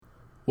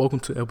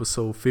Welcome to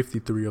episode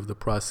 53 of The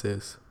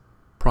Process,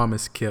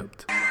 Promise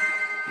Kept.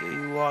 Give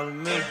you all of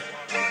me.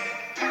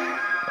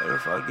 What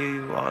if I give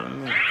you all of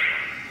me?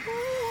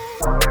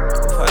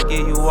 If I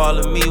give you all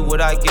of me, would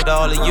I get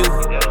all of you?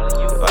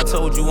 If I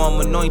told you I'm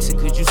anointed,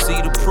 could you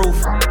see the proof?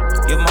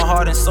 Give my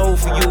heart and soul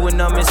for you when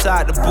I'm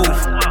inside the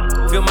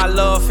booth. Feel my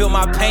love, feel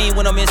my pain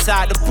when I'm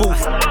inside the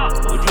booth.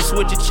 Would you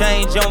switch a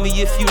change on me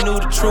if you knew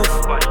the truth?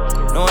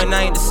 Knowing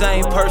I ain't the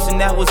same person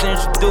that was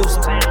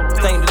introduced.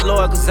 Thank the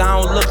Lord, cause I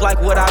don't look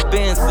like what I've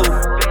been through.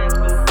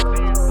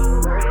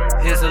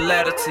 Here's a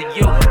letter to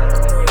you.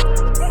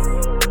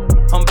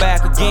 I'm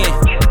back again.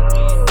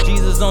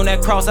 Jesus on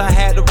that cross, I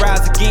had to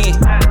rise again.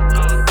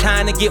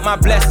 Time to get my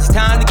blessings,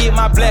 time to get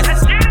my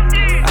blessings.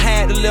 I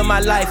had to live my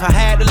life, I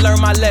had to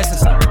learn my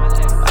lessons.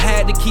 I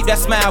had to keep that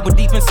smile, but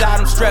deep inside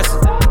I'm stressing.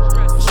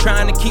 Just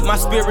trying to keep my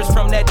spirits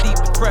from that deep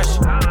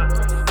depression.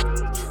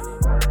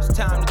 It's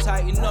time to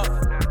tighten up.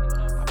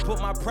 I put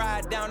my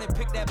pride down and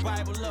pick that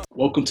Bible up.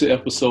 Welcome to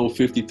episode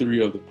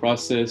 53 of The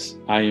Process.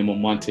 I am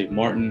Amonte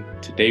Martin.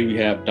 Today we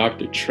have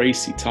Dr.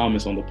 Tracy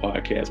Thomas on the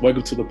podcast.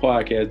 Welcome to the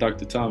podcast,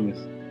 Dr. Thomas.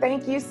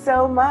 Thank you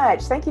so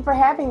much. Thank you for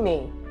having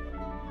me.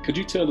 Could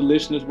you tell the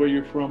listeners where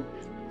you're from?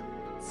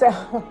 So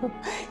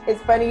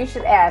it's funny you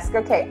should ask.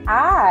 Okay,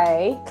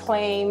 I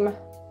claim,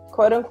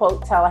 quote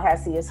unquote,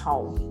 Tallahassee as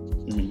home.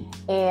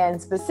 Mm-hmm. And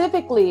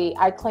specifically,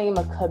 I claim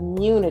a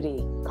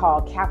community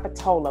called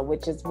Capitola,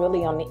 which is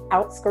really on the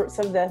outskirts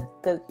of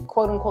the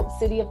quote unquote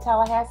city of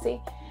Tallahassee.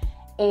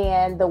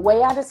 And the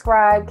way I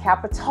describe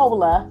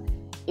Capitola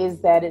is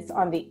that it's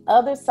on the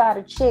other side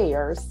of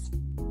Chairs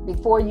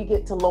before you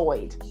get to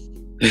Lloyd.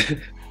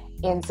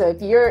 And so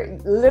if you're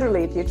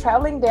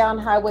traveling down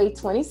Highway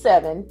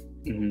 27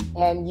 mm-hmm.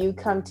 and you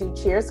come to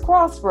Chairs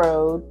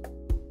Crossroad,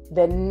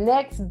 the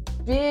next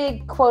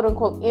big quote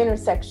unquote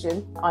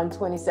intersection on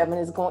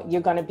 27 you're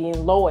going to be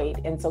in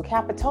Lloyd. And so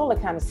Capitola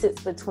kind of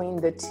sits between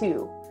the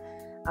two.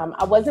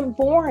 I wasn't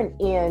born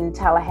in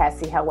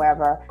Tallahassee,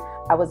 however.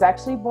 I was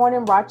actually born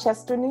in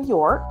Rochester, New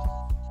York.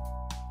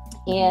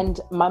 And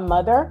my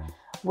mother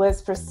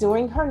was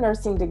pursuing her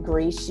nursing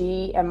degree.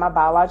 She and my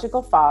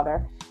biological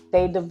father,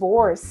 they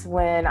divorced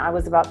when I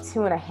was about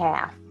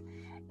 2.5.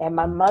 And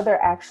my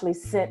mother actually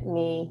sent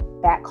me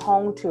back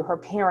home to her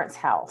parents'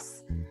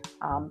 house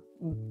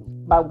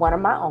with one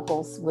of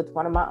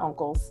my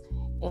uncles.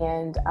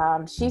 And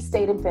she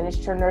stayed and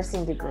finished her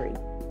nursing degree.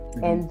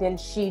 Mm-hmm. And then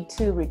she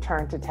too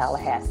returned to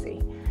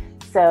Tallahassee.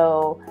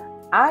 So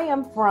I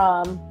am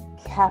from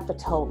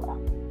Capitola.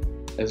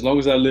 As long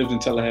as I lived in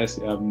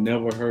Tallahassee, I've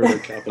never heard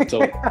of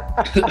Capitola.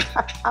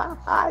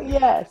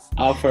 Yes.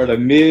 I've heard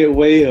of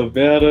Midway, or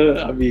better.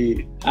 I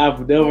mean,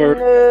 I've never.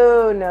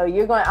 No,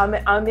 you're going.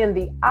 I'm in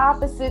the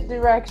opposite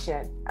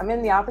direction.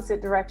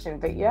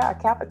 But yeah,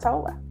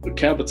 Capitola.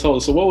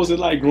 Capitola. So what was it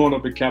like growing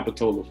up in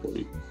Capitola for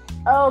you?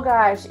 Oh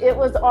gosh, it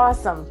was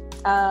awesome.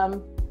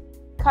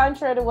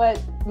 Contrary to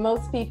what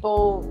most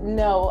people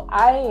know,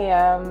 I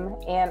am,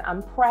 and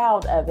I'm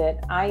proud of it,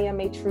 I am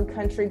a true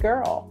country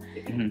girl.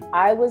 Mm-hmm.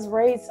 I was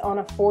raised on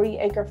a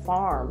 40-acre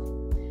farm.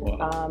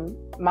 Wow.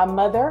 My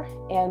mother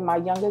and my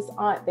youngest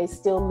aunt, they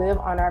still live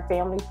on our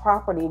family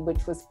property,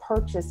 which was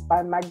purchased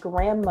by my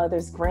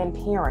grandmother's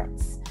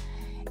grandparents.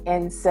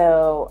 And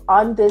so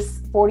on this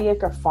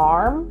 40-acre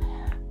farm,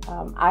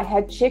 I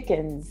had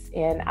chickens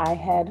and I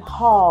had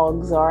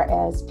hogs, or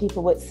as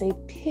people would say,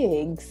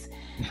 pigs.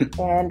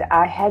 And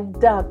I had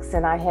ducks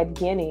and I had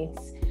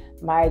guineas.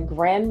 My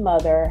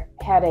grandmother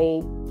had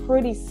a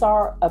pretty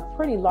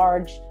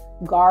large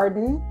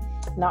garden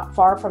not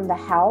far from the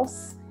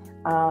house.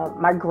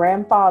 My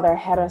grandfather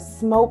had a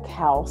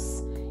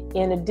smokehouse.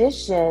 In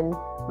addition,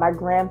 my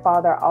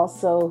grandfather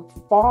also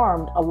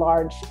farmed a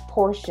large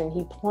portion.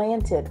 He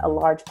planted a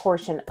large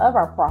portion of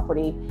our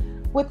property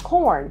with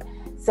corn.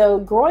 So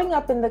growing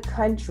up in the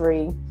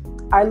country,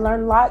 I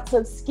learned lots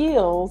of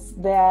skills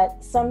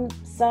that some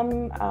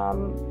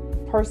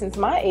persons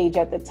my age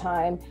at the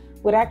time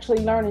would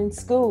actually learn in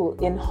school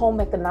in home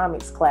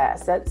economics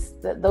class.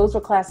 Those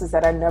were classes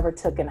that I never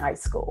took in high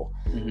school,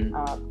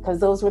 because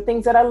those were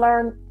things that I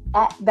learned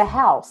at the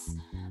house.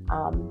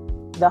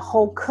 The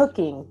whole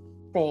cooking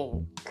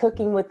thing,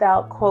 cooking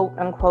without quote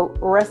unquote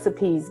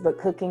recipes, but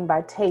cooking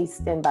by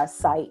taste and by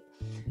sight.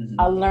 Mm-hmm.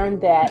 I learned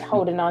that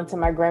holding on to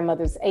my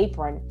grandmother's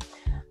apron.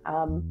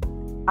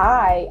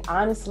 I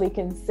honestly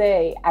can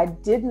say I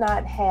did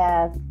not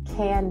have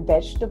canned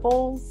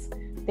vegetables,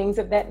 things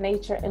of that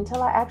nature,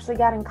 until I actually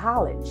got in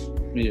college.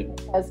 Yeah.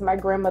 As my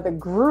grandmother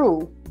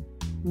grew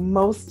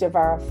most of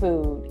our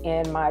food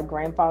and my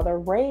grandfather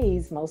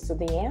raised most of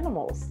the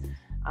animals,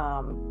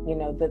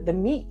 the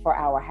meat for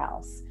our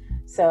house.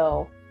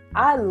 So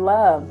I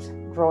loved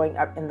growing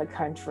up in the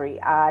country.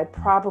 I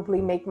probably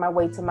make my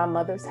way to my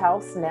mother's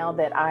house now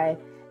that I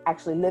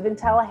actually live in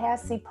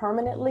Tallahassee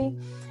permanently.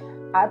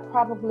 I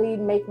probably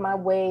make my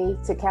way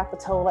to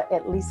Capitola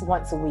at least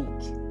once a week.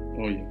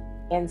 Oh, yeah.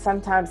 And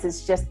sometimes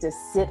it's just to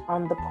sit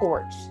on the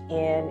porch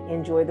and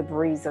enjoy the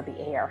breeze of the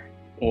air.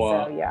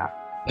 Wow. So, yeah.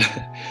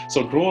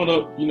 So growing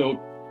up,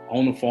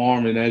 on the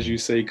farm and, as you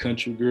say,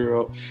 country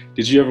girl.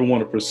 Did you ever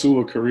want to pursue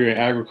a career in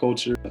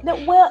agriculture? No,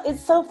 well,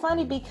 it's so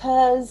funny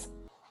because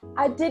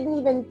I didn't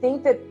even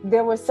think that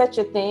there was such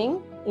a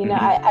thing. You know,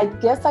 I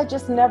guess I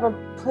just never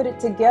put it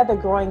together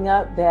growing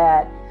up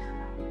that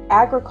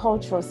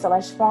agriculture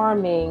 /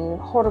 farming,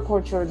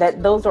 horticulture,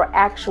 that those are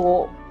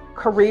actual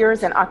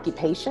careers and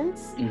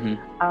occupations.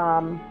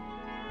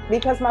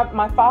 Because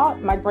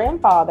my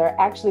grandfather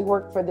actually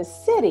worked for the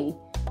city.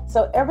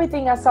 So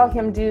everything I saw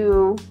him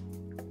do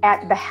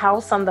at the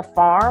house on the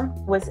farm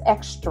was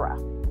extra.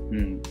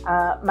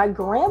 My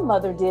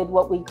grandmother did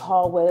what we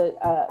call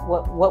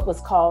what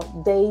was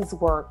called day's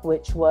work,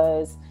 which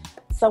was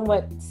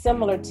somewhat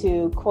similar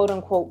to quote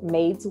unquote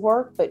maid's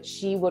work, but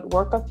she would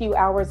work a few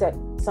hours at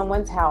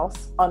someone's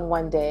house on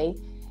one day,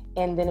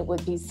 and then it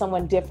would be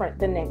someone different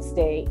the next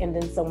day, and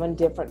then someone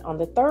different on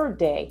the third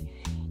day.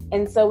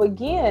 And so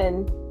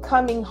again,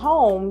 coming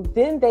home,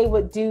 then they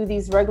would do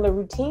these regular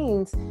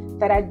routines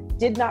that I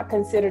did not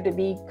consider to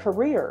be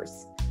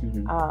careers.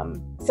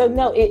 So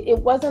no, it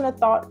wasn't a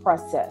thought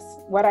process.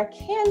 What I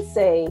can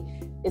say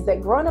is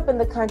that growing up in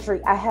the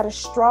country, I had a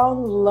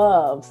strong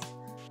love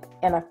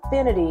and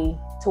affinity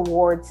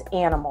towards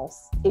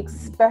animals,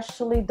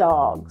 especially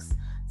dogs.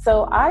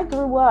 So I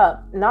grew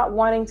up not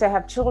wanting to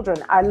have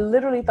children. I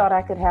literally thought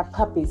I could have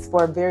puppies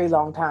for a very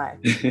long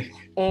time.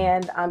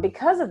 And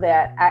because of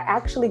that, I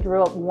actually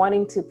grew up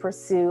wanting to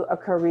pursue a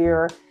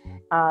career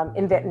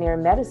in veterinary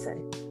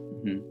medicine.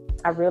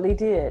 I really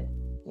did.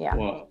 Yeah.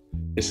 Wow.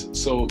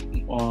 So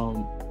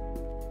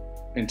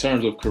in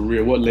terms of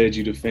career, what led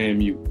you to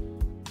FAMU?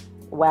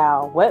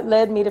 Wow. What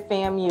led me to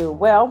FAMU?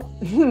 Well,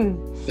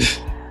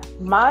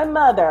 my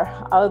mother,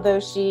 although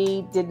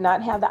she did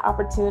not have the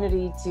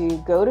opportunity to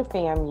go to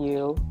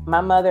FAMU,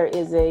 my mother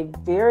is a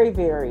very,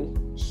 very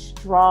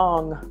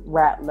strong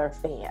Rattler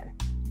fan.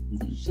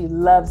 She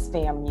loves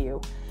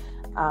FAMU.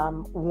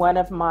 One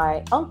of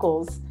my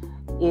uncles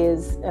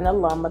is an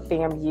alum of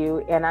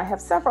FAMU, and I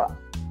have several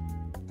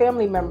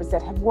family members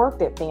that have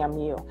worked at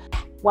FAMU.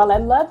 While I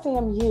love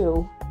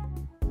FAMU,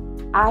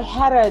 I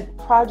had a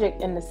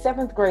project in the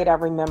 7th grade, I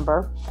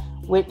remember,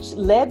 which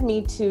led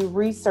me to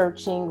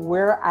researching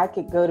where I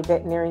could go to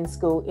veterinarian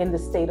school in the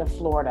state of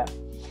Florida.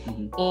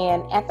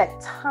 And at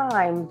that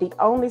time, the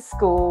only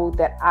school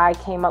that I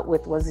came up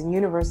with was the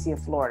University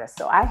of Florida.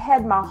 So I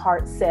had my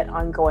heart set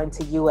on going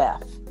to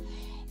UF.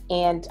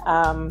 And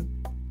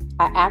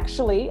I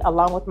actually,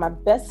 along with my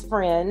best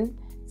friend,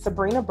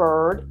 Sabrina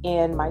Bird,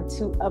 and my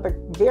 2 other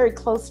very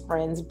close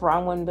friends,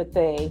 Bronwyn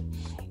Bethay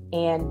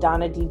and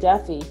Donna D.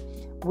 Duffy,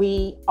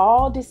 we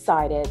all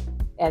decided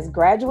as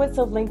graduates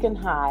of Lincoln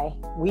High,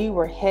 we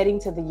were heading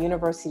to the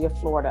University of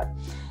Florida.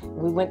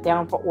 We went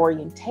down for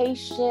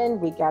orientation,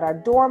 we got our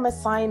dorm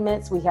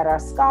assignments, we had our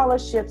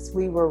scholarships,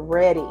 we were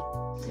ready.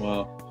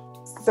 Wow.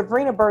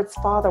 Sabrina Bird's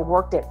father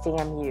worked at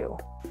FAMU.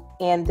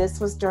 And this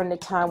was during the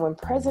time when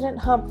President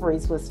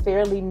Humphreys was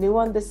fairly new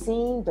on the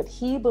scene, but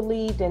he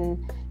believed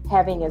in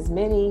having as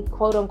many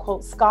quote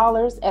unquote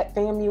scholars at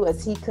FAMU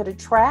as he could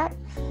attract.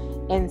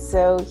 And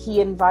so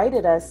he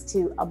invited us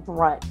to a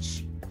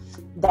brunch.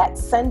 That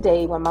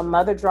Sunday, when my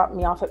mother dropped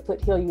me off at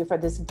Foothillier for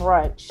this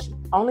brunch,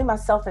 only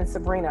myself and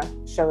Sabrina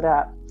showed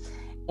up.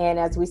 And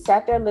as we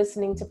sat there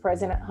listening to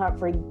President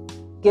Humphrey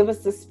give us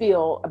the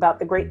spiel about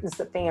the greatness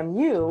of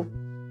FAMU,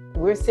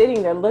 we're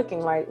sitting there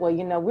looking like, well,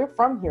 you know, we're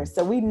from here,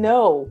 so we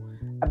know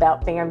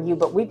about FAMU,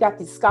 but we got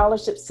these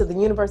scholarships to the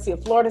University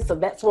of Florida, so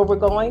that's where we're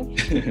going.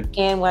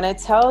 And when I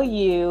tell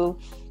you,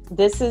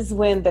 this is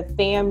when the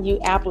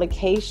FAMU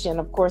application,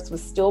 of course,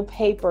 was still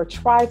paper,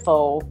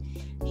 trifold.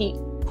 He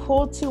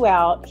pulled 2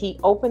 out, he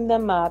opened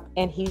them up,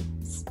 and he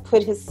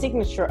put his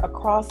signature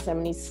across them,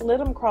 and he slid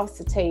them across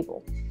the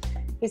table.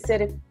 He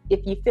said,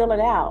 if you fill it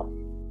out,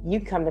 you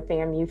come to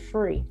FAMU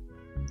free.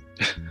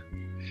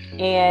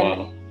 And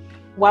wow.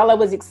 While I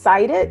was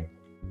excited,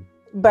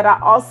 but I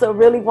also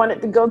really wanted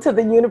to go to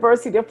the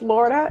University of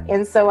Florida.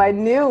 And so I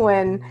knew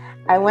when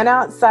I went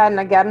outside and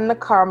I got in the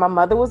car, my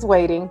mother was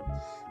waiting,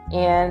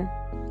 and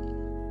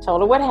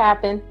told her what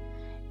happened.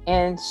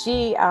 And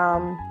she,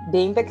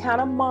 being the kind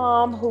of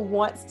mom who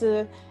wants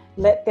to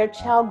let their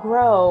child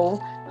grow,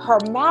 her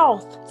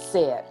mouth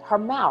said,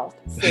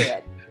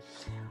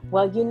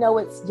 well, you know,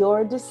 it's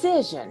your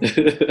decision.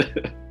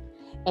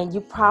 And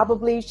you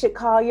probably should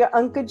call your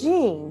Uncle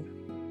Gene.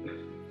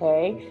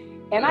 Okay.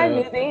 And I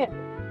knew then,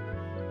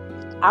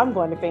 I'm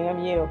going to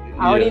FAMU.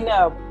 I already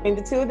know. Between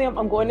the 2 of them,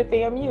 I'm going to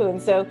FAMU.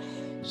 And so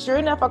sure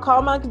enough, I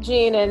called my Uncle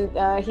Gene,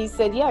 and he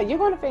said, yeah, you're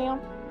going to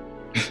FAM.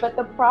 But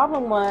the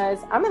problem was,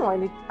 I'm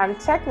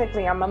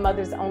my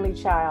mother's only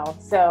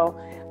child. So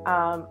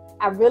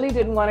I really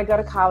didn't want to go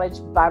to college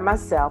by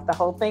myself. The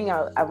whole thing,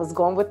 I was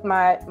going with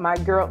my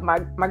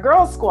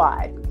girl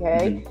squad.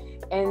 Okay.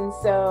 And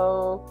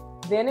so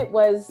then it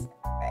was,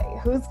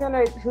 who's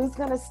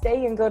gonna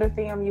stay and go to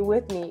FAMU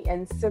with me?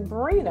 And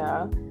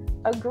Sabrina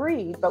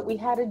agreed, but we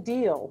had a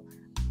deal.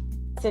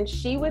 Since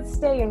she would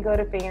stay and go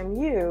to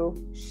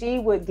FAMU, she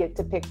would get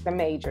to pick the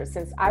major.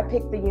 Since I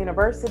picked the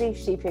university,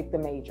 she picked the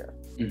major.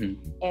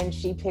 And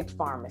she picked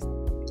pharmacy.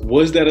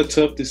 Was that a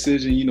tough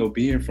decision,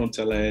 being from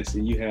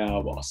Tallahassee? You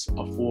have a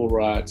full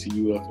ride to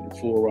UF and a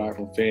full ride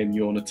from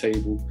FAMU on the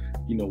table.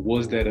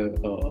 Was that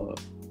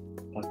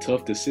a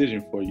tough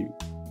decision for you?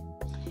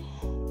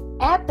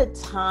 At the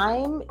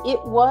time,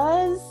 it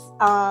was.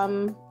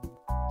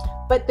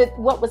 But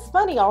what was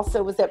funny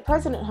also was that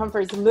President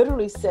Humphreys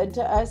literally said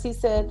to us, he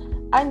said,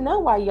 "I know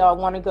why y'all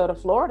want to go to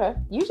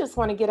Florida. You just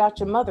want to get out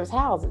your mother's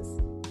houses.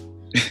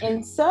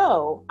 And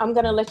so I'm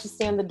going to let you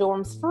stay in the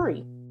dorms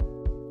free."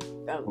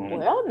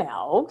 Well,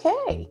 now,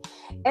 okay.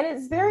 And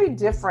it's very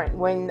different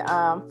when,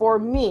 for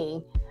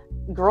me,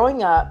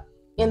 growing up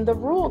in the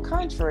rural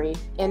country,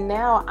 and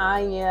now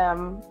I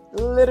am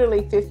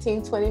literally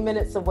 15, 20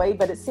 minutes away,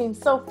 but it seemed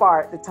so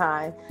far at the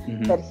time.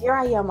 Mm-hmm. But here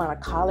I am on a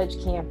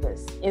college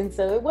campus. And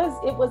so it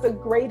was a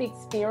great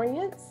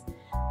experience.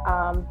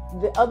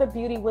 The other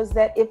beauty was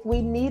that if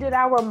we needed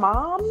our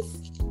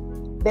moms,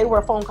 they were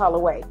a phone call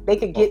away. They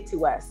could get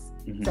to us.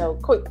 Mm-hmm. So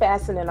quick,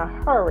 fast, and in a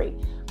hurry.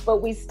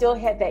 But we still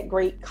had that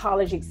great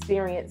college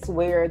experience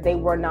where they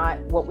were not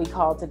what we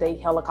call today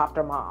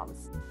helicopter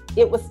moms.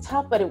 It was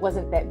tough, but it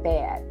wasn't that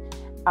bad.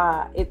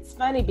 It's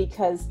funny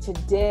because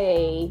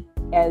today,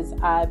 as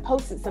I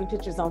posted some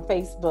pictures on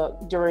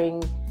Facebook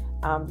during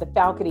the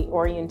faculty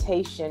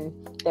orientation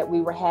that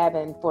we were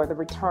having for the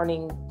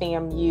returning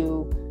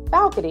FAMU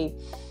faculty,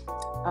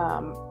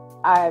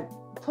 I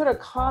put a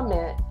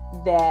comment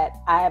that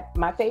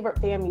my favorite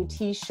FAMU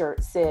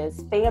t-shirt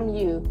says,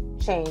 "FAMU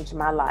changed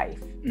my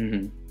life."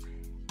 Mm-hmm.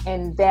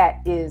 And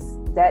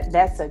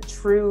that's a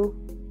true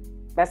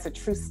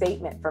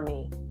statement for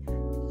me.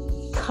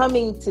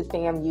 Coming to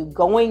FAMU,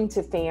 going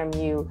to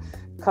FAMU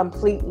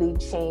completely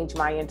changed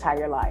my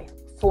entire life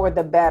for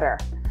the better.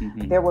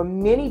 Mm-hmm. There were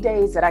many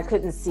days that I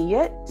couldn't see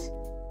it,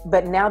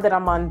 but now that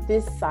I'm on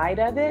this side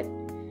of it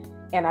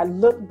and I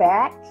look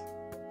back,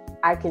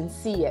 I can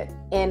see it.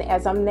 And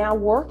as I'm now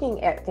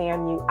working at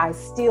FAMU, I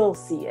still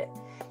see it.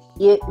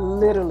 It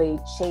literally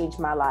changed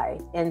my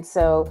life. And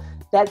so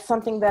that's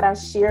something that I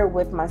share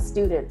with my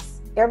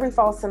students every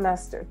fall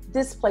semester.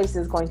 This place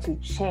is going to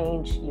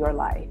change your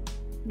life,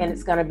 and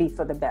it's going to be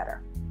for the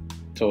better.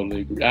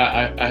 Totally agree.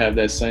 I have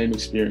that same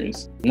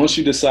experience. Once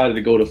you decided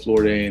to go to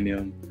Florida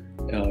A&M,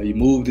 you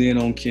moved in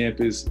on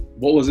campus.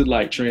 What was it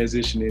like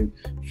transitioning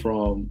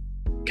from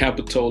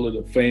Capitola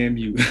to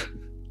FAMU?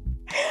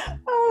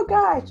 Oh,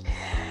 gosh.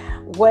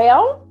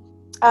 Well,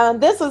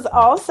 this was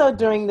also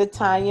during the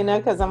time,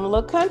 because I'm a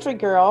little country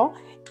girl.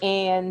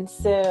 And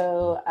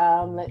so,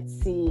 let's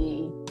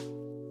see,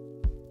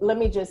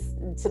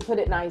 to put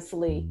it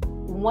nicely,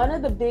 one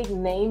of the big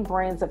name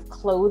brands of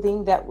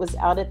clothing that was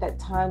out at that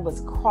time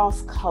was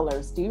Cross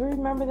Colors. Do you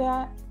remember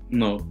that?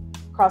 No.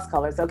 Cross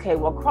Colors. Okay.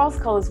 Well, Cross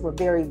Colors were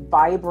very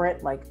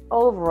vibrant, like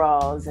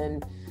overalls,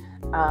 and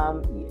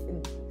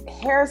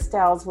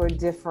hairstyles were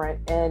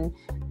different. And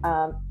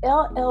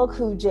LL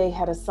Cool J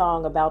had a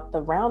song about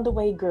the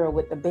roundaway girl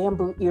with the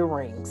bamboo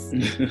earrings.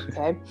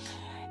 Okay.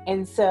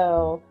 And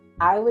so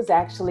I was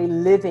actually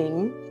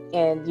living,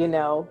 and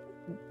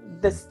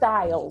the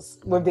styles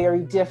were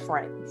very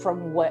different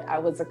from what I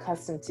was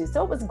accustomed to.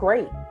 So it was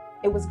great.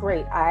 It was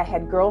great. I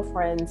had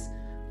girlfriends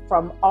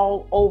from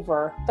all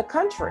over the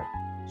country: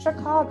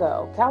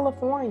 Chicago,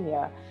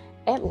 California,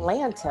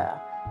 Atlanta,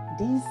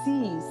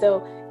 DC.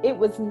 So it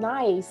was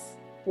nice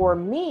for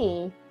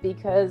me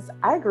because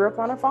I grew up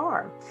on a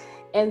farm.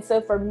 And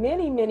so for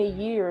many, many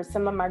years,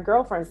 some of my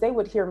girlfriends, they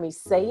would hear me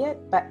say it,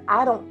 but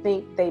I don't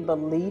think they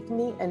believed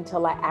me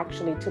until I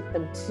actually took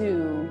them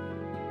to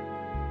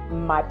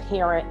my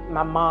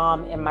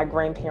mom and my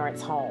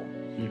grandparents' home.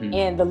 Mm-hmm.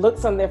 And the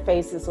looks on their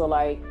faces were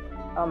like,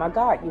 "Oh my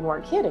God, you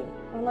weren't kidding."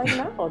 I'm like,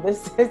 "No,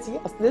 this is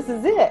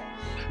it."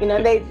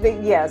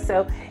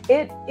 So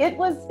it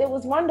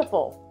was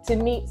wonderful to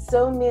meet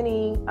so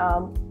many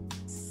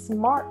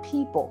smart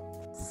people.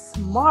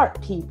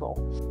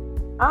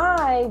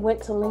 I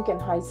went to Lincoln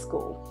High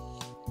School,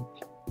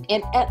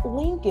 and at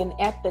Lincoln,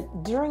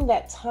 during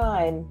that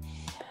time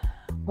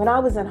when I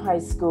was in high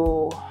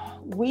school,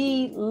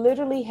 we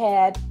literally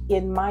had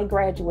in my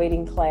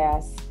graduating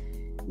class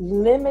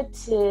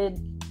limited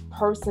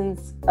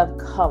persons of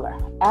color,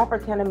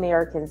 African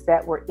Americans,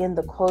 that were in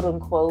the quote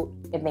unquote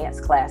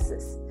advanced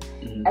classes.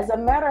 Mm-hmm. As a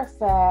matter of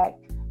fact,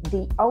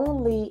 the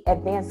only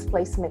advanced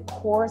placement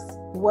course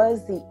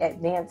was the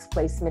advanced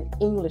placement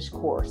English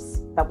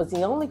course. That was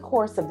the only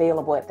course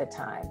available at the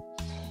time.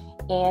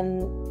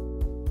 And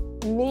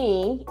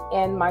me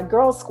and my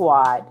girl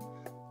squad,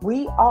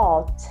 we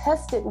all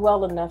tested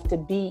well enough to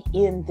be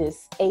in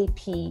this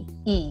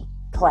APE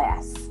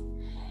class.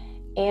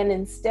 And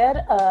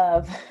instead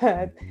of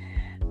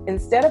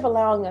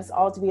allowing us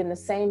all to be in the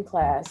same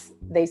class,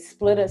 they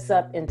split us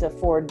up into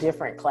 4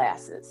 different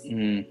classes.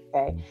 Mm.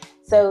 Okay.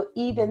 So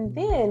even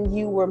then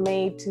you were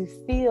made to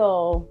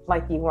feel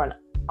like you were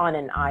on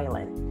an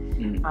island.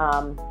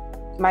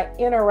 Mm. My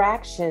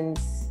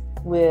interactions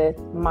with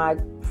my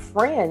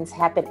friends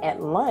happened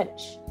at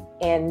lunch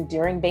and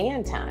during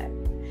band time.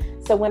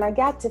 So when I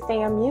got to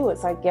FAMU,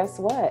 it's like, guess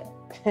what?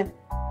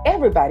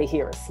 Everybody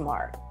here is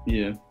smart.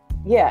 Yeah.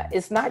 Yeah,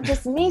 it's not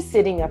just me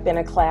sitting up in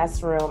a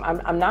classroom.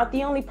 I'm not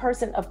the only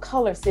person of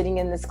color sitting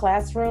in this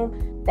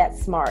classroom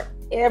that's smart.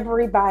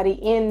 Everybody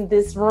in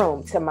this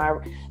room,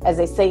 as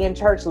they say in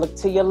church, look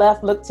to your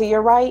left, look to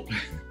your right.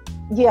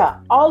 Yeah,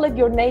 all of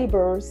your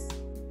neighbors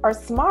are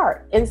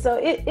smart. And so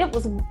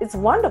it's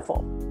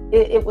wonderful.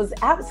 It was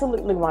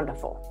absolutely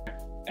wonderful.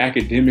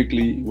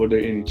 Academically, were there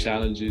any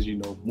challenges,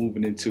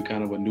 moving into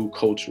kind of a new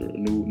culture, a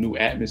new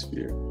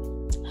atmosphere?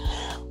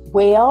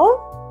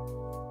 Well,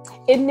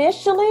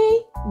 initially,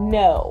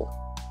 no.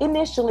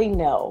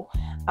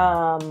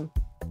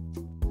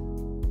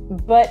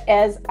 But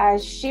as I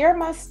share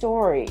my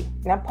story,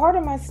 now part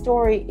of my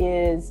story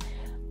is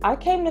I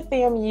came to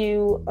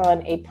FAMU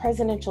on a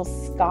presidential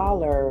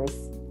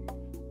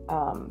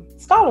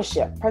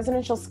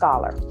presidential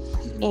scholar,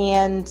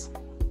 and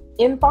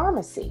in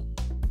pharmacy.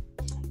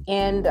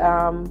 And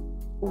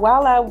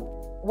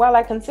while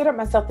I considered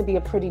myself to be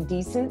a pretty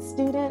decent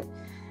student,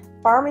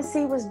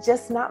 pharmacy was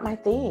just not my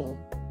thing.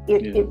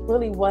 It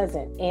really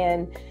wasn't.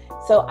 And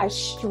so I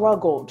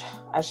struggled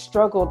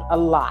a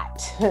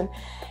lot.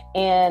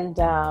 And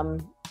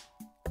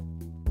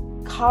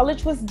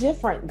college was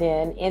different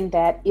then, in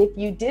that if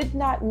you did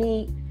not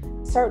meet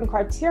certain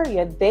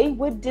criteria, they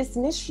would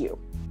dismiss you.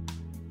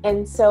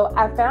 And so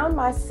I found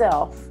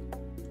myself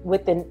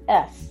with an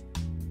F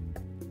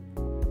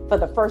for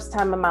the first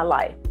time in my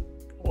life.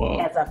 Wow.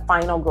 As a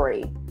final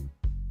grade.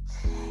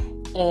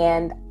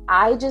 And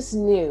I just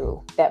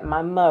knew that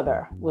my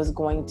mother was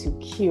going to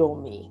kill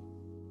me.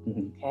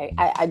 Okay,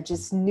 I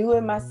just knew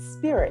in my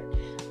spirit.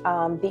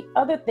 The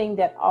other thing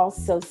that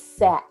also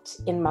sat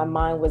in my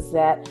mind was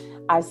that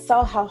I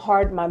saw how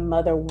hard my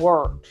mother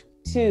worked,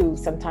 2,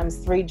 sometimes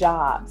 3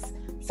 jobs,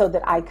 so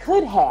that I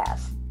could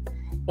have.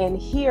 And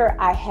here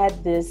I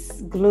had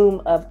this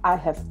gloom of, I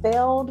have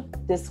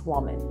failed this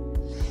woman.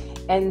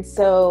 And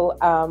so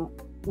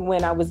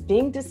when I was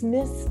being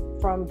dismissed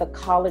from the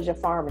College of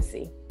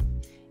Pharmacy,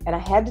 and I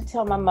had to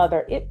tell my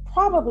mother, it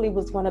probably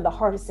was one of the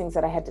hardest things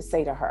that I had to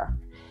say to her.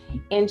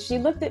 And she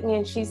looked at me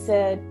and she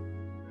said,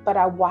 but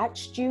I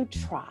watched you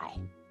try.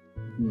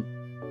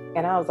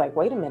 And I was like,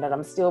 wait a minute,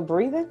 I'm still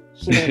breathing?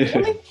 She didn't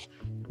kill me?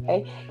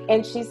 Okay.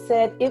 And she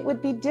said, it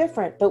would be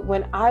different, but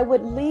when I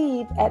would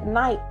leave at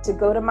night to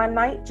go to my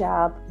night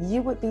job,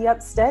 you would be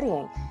up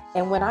studying.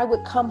 And when I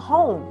would come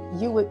home,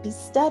 you would be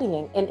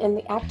studying. And in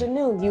the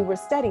afternoon, you were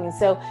studying. And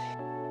so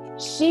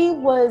she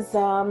was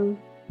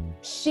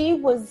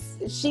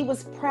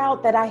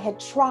proud that I had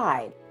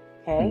tried.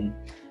 Okay.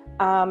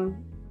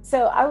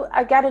 So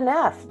I got an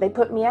F. They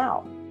put me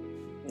out.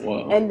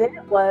 Wow. And then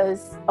it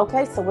was,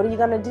 okay, so what are you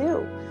going to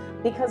do?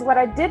 Because what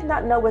I did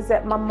not know was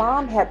that my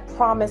mom had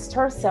promised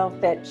herself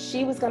that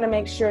she was going to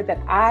make sure that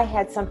I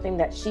had something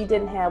that she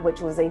didn't have,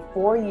 which was a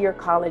 4-year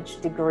college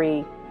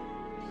degree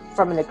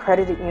from an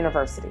accredited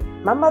university.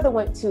 My mother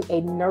went to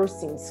a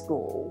nursing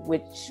school,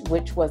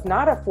 which was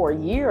not a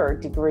 4-year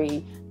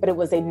degree, but it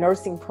was a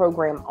nursing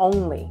program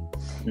only.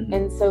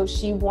 And so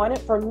she wanted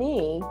for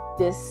me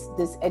this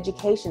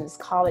education, this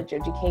college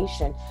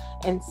education.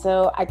 And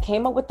so I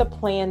came up with a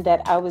plan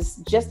that I was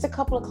just a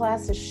couple of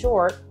classes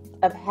short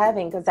of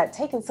having, because I'd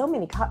taken so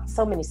many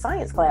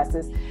science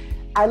classes.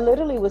 I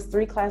literally was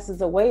 3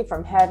 classes away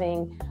from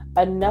having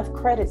enough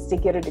credits to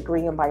get a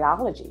degree in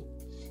biology.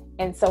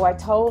 And so I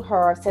told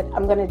her, I said,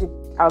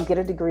 I'll get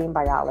a degree in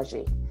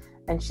biology.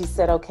 And she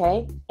said,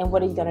 okay, and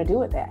what are you going to do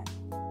with that?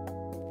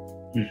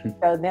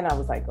 So then I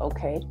was like,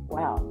 okay,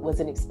 wow,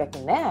 wasn't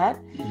expecting that.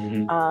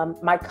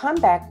 My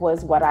comeback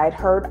was what I'd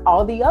heard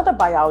all the other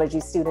biology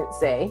students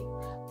say,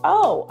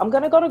 oh, I'm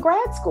going to go to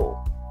grad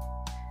school.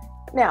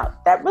 Now,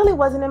 that really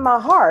wasn't in my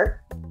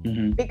heart,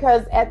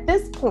 because at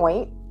this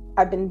point,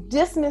 I've been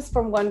dismissed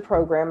from one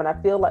program, and I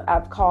feel like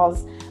I've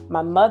caused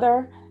my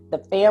mother, the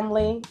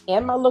family,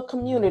 and my little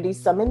community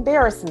some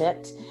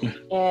embarrassment.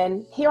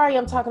 And here I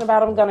am talking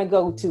about I'm going to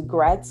go to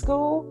grad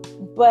school,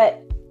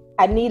 but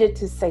I needed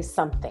to say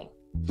something.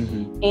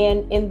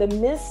 And in the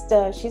midst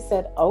of, she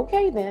said,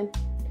 okay then.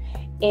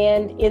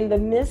 And in the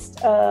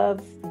midst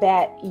of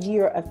that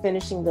year of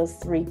finishing those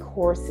 3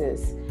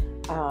 courses,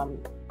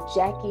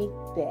 Jackie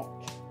Beck,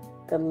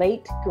 the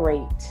late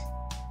great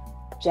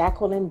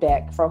Jacqueline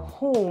Beck, for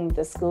whom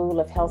the School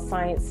of Health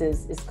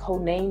Sciences is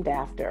co-named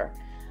after,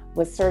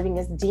 was serving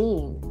as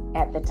dean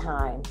at the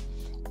time,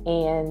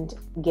 and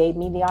gave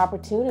me the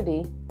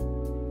opportunity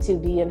to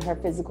be in her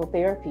physical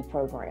therapy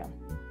program.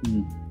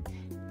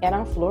 And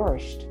I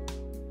flourished.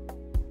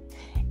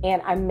 And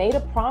I made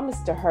a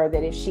promise to her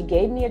that if she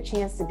gave me a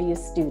chance to be a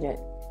student,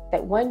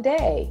 that one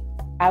day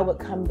I would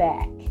come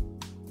back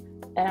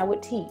and I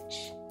would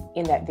teach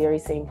in that very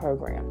same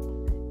program.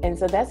 And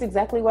so that's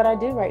exactly what I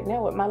do right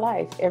now with my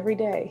life every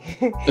day.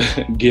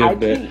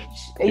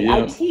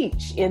 I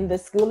teach in the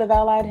School of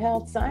Allied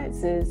Health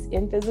Sciences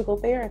in physical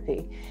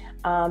therapy.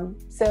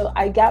 So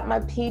I got my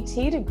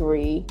Ph.D.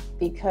 degree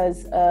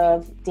because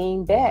of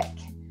Dean Beck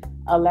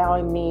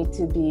allowing me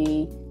to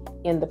be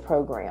in the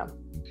program.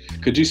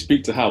 Could you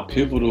speak to how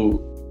pivotal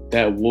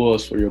that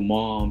was for your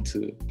mom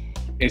to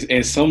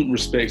in some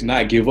respects,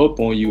 not give up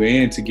on you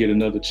and to get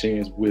another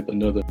chance with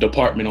another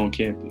department on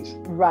campus.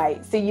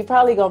 Right. So you're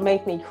probably going to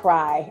make me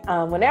cry.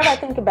 Whenever I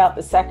think about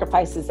the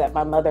sacrifices that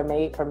my mother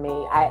made for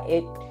me,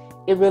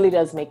 it really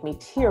does make me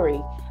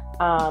teary.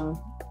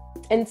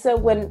 And so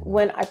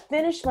when I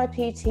finished my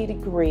Ph.D.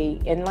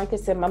 degree, and like I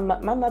said, my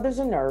mother's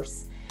a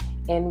nurse,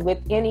 and with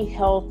any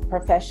health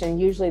profession,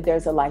 usually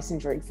there's a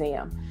licensure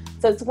exam.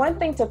 So it's one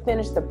thing to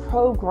finish the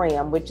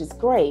program, which is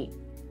great,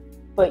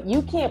 but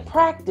you can't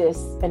practice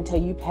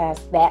until you pass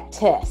that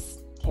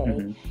test, okay?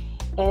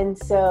 Mm-hmm. And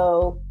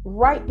so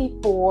right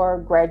before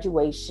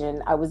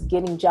graduation, I was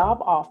getting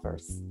job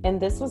offers,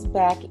 and this was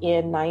back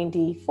in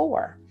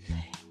 '94.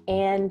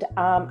 And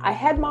I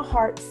had my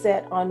heart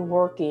set on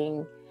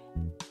working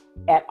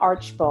at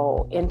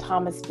Archbold in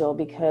Thomasville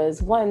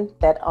because one,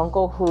 that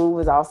uncle who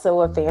was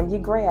also a FAMU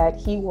grad,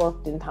 he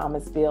worked in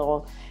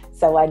Thomasville.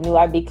 So I knew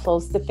I'd be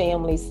close to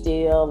family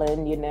still.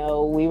 And, you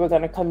know, we were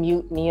going to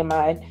commute, me and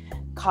my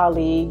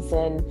colleagues.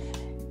 And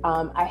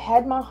I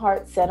had my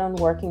heart set on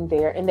working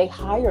there, and they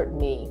hired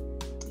me.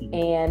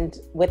 And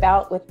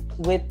without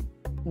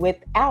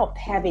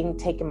having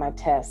taken my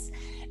tests.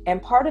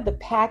 And part of the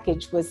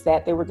package was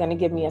that they were going to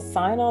give me a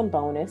sign-on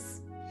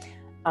bonus.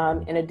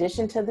 In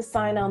addition to the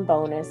sign-on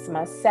bonus,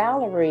 my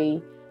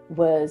salary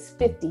was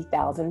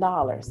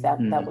 $50,000.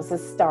 That was a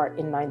start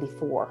in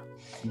 '94.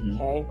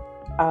 Mm-hmm. Okay.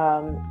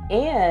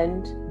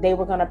 And they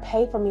were going to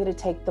pay for me to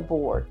take the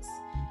boards.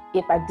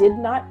 If I did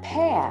not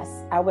pass,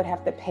 I would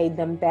have to pay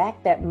them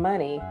back that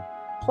money.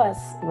 Plus,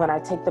 when I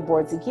take the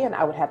boards again,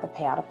 I would have to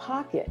pay out of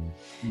pocket.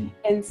 Mm-hmm.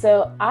 And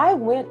so I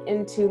went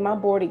into my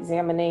board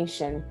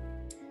examination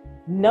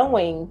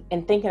knowing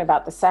and thinking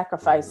about the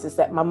sacrifices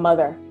that my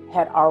mother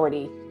had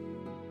already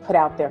put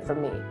out there for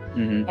me.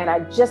 Mm-hmm. And I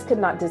just could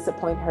not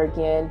disappoint her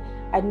again.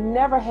 I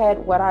never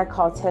had what I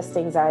call test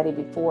anxiety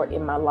before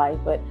in my life,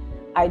 but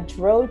I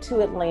drove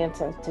to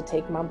Atlanta to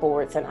take my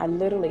boards, and I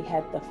literally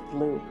had the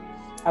flu.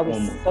 I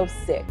was so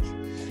sick.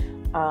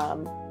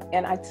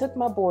 And I took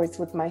my boards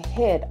with my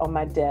head on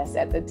my desk.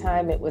 At the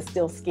time, it was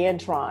still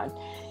Scantron.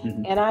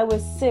 Mm-hmm. And I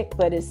was sick,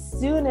 but as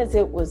soon as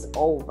it was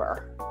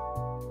over,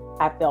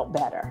 I felt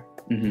better.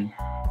 Mm-hmm.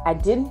 I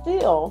didn't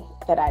feel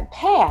that I'd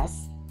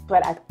passed,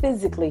 but I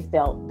physically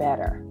felt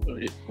better.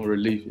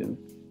 Relief, yeah.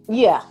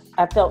 Yeah,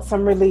 I felt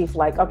some relief,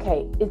 like,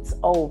 okay, it's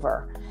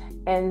over.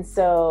 And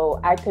so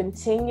I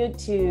continued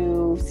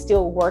to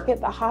still work at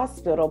the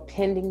hospital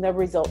pending the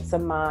results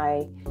of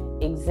my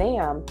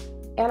exam,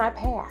 and I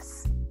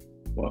passed.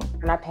 Wow.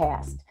 And I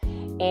passed.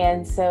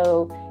 And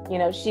so, you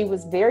know, she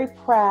was very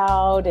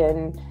proud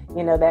and,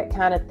 you know, that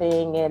kind of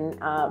thing. And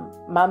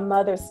my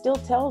mother still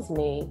tells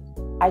me,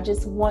 I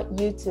just want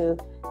you to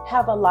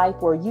have a life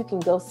where you can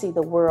go see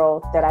the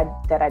world that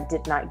I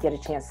did not get a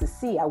chance to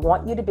see. I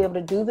want you to be able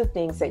to do the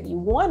things that you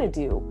want to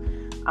do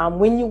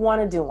when you want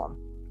to do them.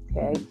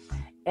 Okay.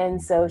 And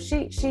so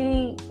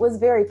she was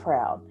very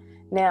proud.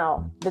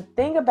 Now, the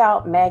thing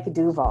about Mag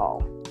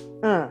Duval,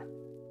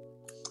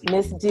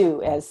 Miss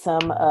Du, as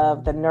some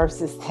of the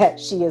nurses that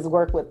she has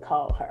worked with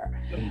call her.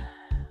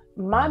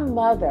 My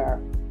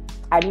mother,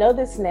 I know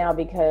this now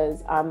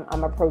because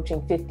I'm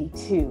approaching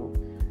 52,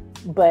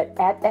 but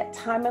at that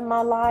time in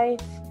my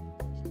life,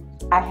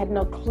 I had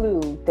no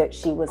clue that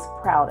she was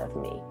proud of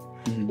me.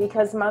 Mm-hmm.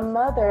 Because my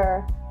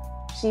mother,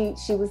 she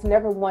was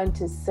never one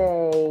to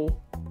say,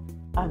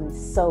 I'm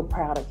so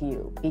proud of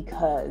you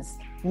because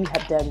you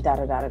have done da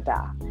da da da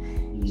da.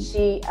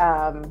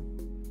 Mm-hmm.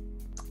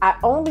 I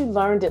only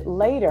learned it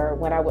later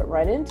when I would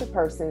run into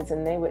persons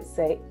and they would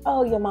say,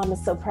 oh, your mom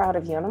is so proud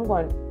of you. And I'm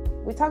going,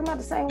 we talking about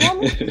the same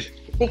woman?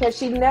 Because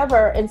she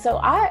never, and so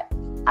I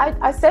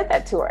said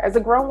that to her as a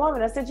grown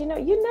woman. I said, you know,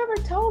 you never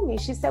told me.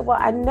 She said, well,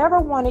 I never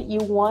wanted you,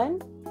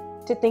 one,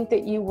 to think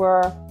that you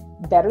were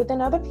better than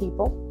other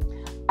people.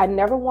 I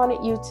never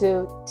wanted you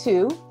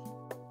to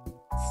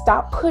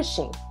stop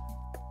pushing.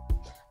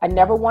 I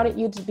never wanted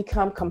you to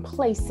become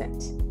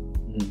complacent.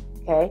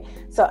 Okay.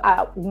 So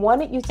I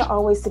wanted you to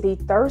always to be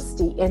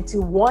thirsty and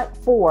to want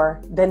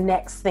for the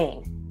next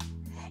thing.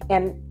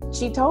 And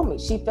she told me,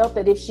 she felt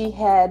that if she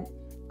had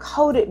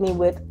coded me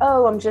with,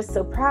 oh, I'm just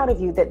so proud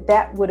of you,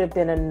 that would have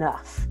been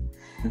enough.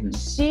 Mm-hmm.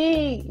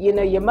 She, you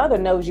know, your mother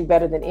knows you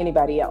better than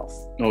anybody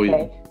else. Oh,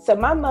 okay? Yeah. So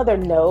my mother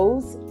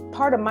knows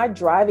part of my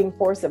driving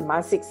force of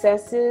my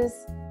success is,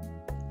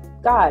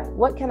 God,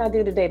 what can I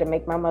do today to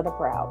make my mother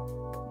proud?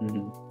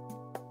 Mm-hmm.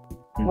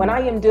 Mm-hmm. When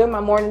I am doing my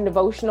morning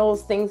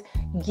devotionals, things,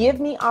 give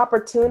me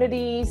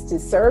opportunities to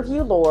serve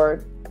you,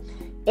 Lord,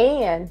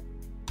 and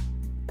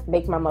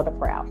make my mother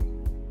proud.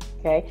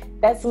 Okay.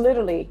 That's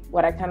literally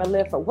what I kind of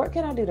live for. What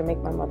can I do to make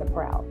my mother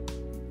proud?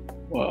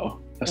 Wow.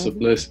 That's a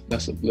blessing.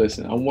 That's a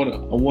blessing. I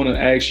want to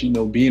ask, you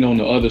know, being on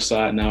the other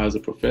side now as a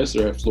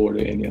professor at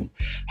Florida A&M,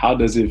 how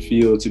does it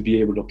feel to be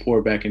able to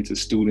pour back into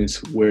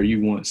students where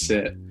you once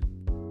sat?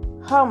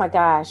 Oh my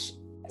gosh.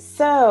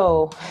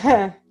 So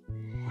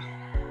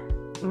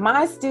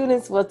my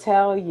students will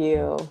tell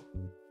you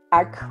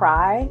I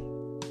cry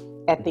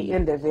at the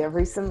end of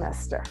every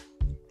semester.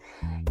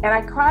 And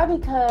I cry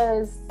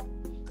because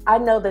I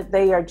know that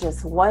they are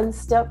just one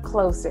step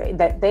closer,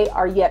 that they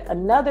are yet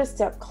another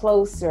step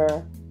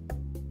closer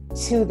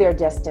to their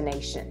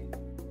destination.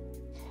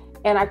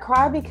 And I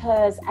cry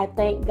because I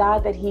thank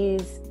God that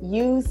He's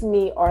used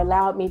me or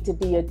allowed me to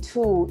be a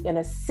tool in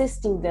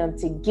assisting them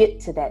to get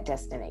to that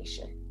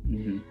destination.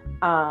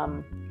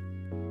 Mm-hmm.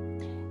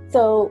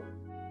 So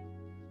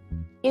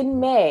in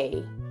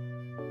May,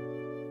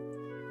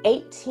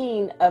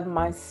 18 of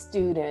my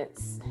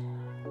students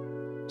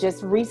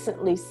just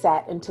recently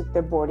sat and took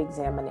their board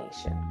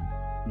examination.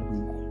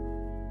 Mm-hmm.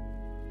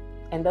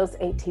 And those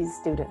 18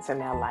 students are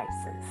now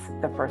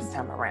licensed the first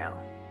time around.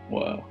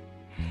 Wow.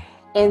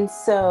 And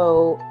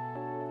so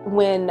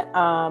when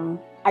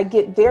I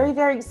get very,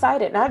 very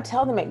excited, and I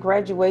tell them at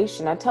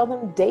graduation, I tell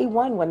them day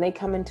one when they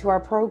come into our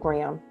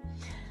program,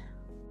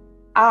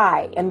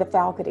 I and the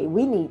faculty,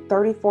 we need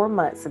 34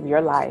 months of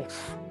your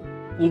life.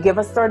 You give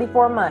us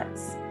 34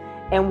 months.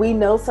 And we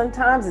know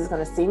sometimes it's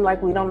going to seem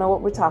like we don't know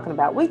what we're talking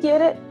about. We get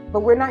it,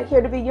 but we're not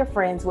here to be your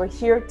friends. We're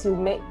here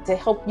to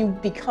help you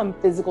become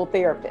physical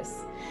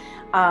therapists.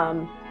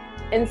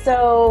 And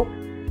so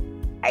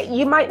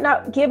you might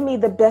not give me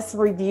the best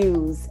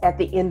reviews at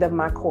the end of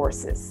my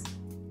courses.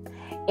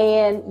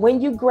 And when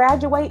you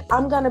graduate,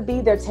 I'm going to be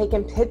there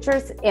taking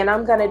pictures and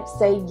I'm going to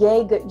say,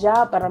 yay, good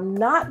job. But I'm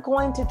not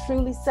going to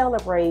truly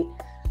celebrate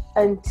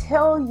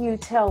until you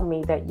tell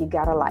me that you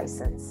got a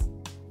license.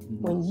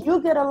 When you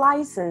get a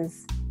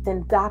license,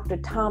 then Dr.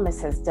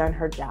 Thomas has done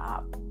her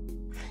job.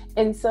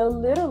 And so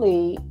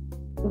literally,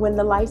 when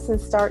the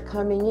license start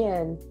coming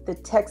in, the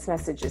text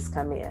messages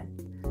come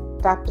in.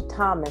 Dr.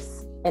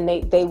 Thomas, and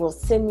they will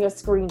send me a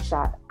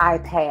screenshot. I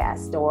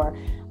passed, or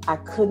I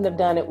couldn't have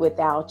done it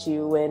without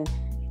you. And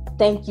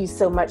thank you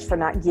so much for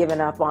not giving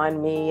up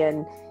on me.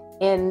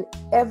 And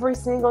every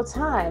single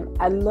time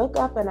I look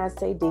up and I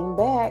say, Dean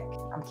Beck,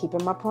 I'm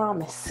keeping my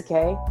promise,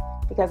 okay?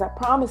 Because I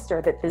promised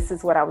her that this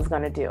is what I was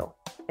going to do.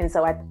 And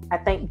so I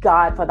thank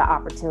God for the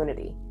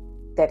opportunity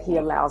that He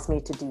allows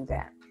me to do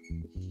that.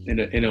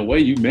 In a way,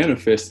 you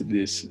manifested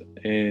this,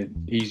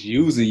 and He's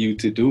using you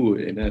to do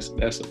it, and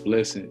that's a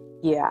blessing.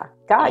 Yeah,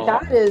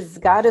 God is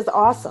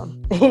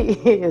awesome. He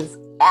is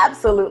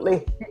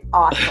absolutely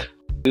awesome.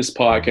 This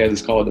podcast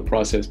is called the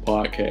Process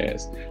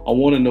Podcast. I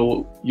want to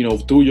know,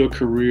 through your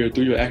career,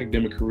 through your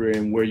academic career,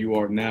 and where you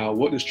are now,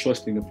 what does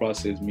trusting the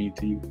process mean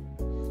to you?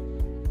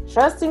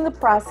 Trusting the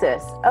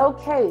process.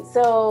 Okay,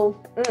 so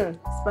it's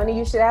funny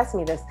you should ask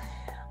me this.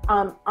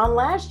 On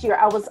last year,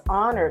 I was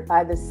honored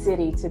by the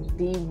city to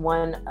be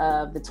one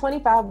of the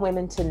 25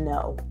 women to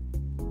know.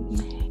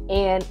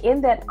 And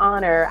in that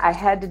honor, I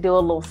had to do a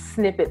little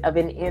snippet of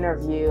an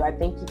interview. I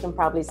think you can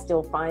probably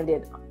still find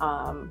it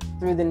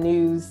through the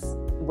news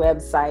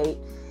website.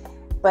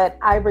 But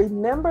I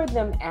remember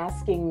them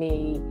asking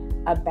me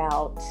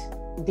about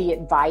the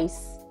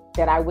advice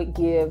that I would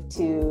give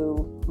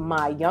to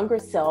my younger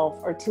self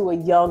or to a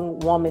young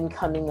woman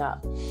coming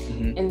up.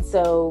 Mm-hmm. And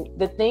so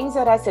the things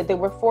that I said, there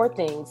were 4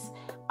 things.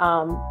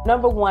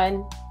 Number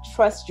 1,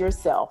 trust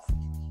yourself.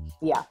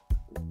 Yeah,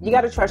 you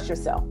got to trust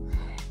yourself.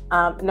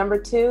 Number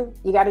 2,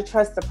 you got to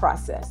trust the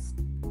process.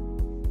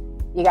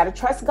 You got to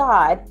trust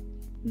God.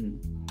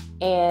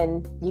 Mm-hmm.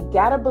 And you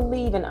got to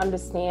believe and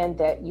understand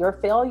that your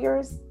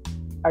failures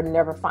are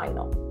never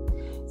final.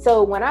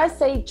 So when I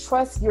say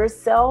trust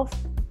yourself,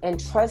 and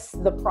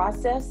trust the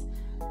process,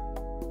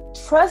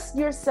 trust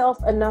yourself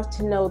enough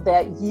to know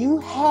that you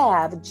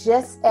have,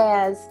 just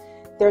as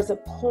there's a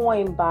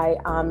poem by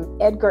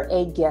Edgar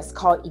A. Guest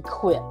called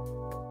Equip.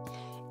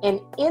 And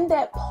in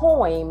that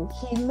poem,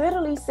 he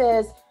literally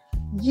says,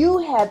 you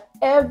have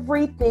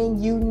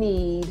everything you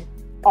need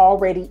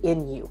already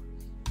in you.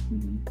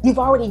 You've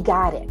already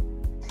got it.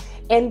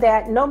 And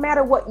that no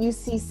matter what you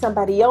see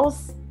somebody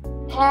else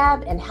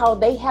have and how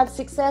they have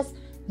success,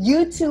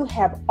 you too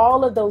have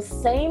all of those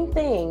same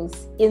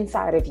things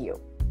inside of you.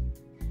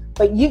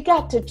 But you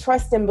got to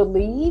trust and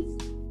believe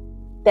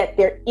that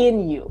they're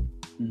in you.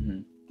 Mm-hmm.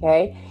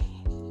 Okay?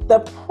 The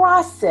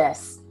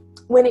process,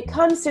 when it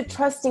comes to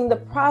trusting the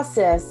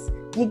process,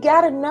 you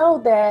got to know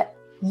that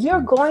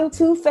you're going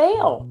to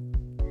fail.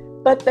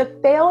 But the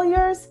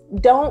failures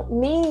don't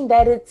mean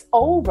that it's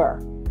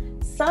over.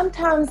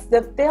 Sometimes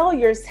the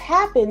failures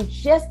happen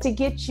just to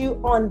get you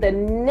on the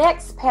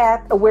next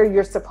path of where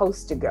you're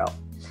supposed to go.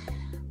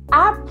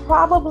 I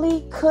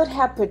probably could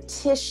have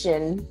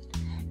petitioned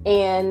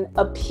and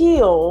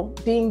appeal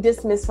being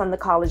dismissed from the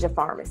College of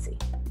Pharmacy.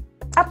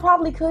 I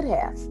probably could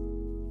have,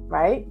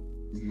 right?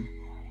 Mm-hmm.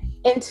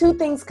 And 2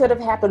 things could have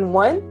happened.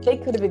 1, they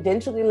could have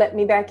eventually let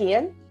me back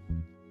in.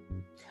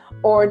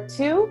 Or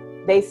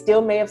 2, they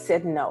still may have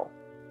said no.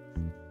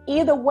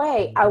 Either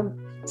way, our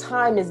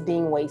time is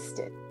being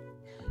wasted.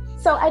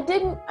 So I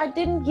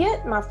didn't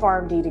get my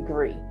Ph.D.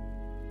 degree.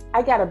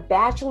 I got a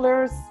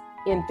bachelor's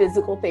in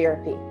physical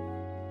therapy.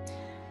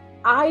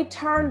 I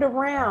turned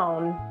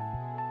around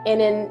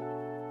and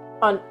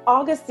on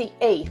August the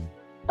 8th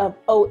of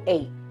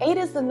 2008, 8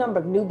 is the number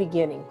of new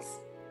beginnings.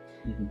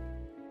 Mm-hmm.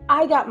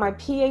 I got my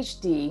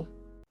Ph.D.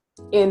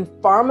 in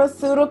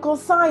pharmaceutical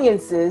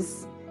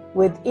sciences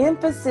with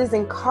emphasis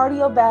in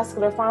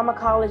cardiovascular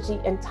pharmacology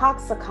and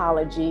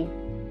toxicology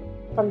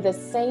from the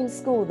same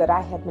school that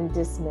I had been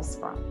dismissed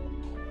from.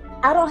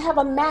 I don't have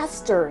a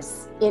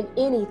master's in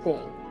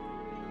anything.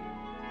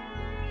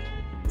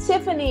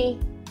 Tiffany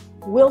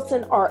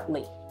Wilson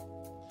Artley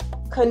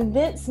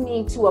convinced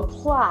me to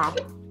apply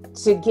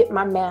to get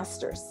my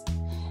master's.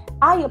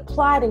 I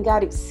applied and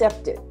got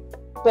accepted.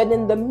 But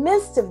in the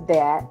midst of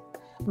that,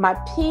 my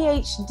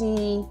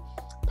Ph.D.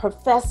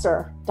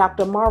 professor,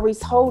 Dr.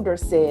 Maurice Holder,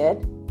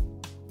 said,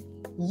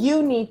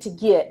 you need to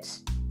get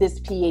this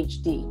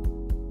Ph.D.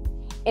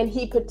 And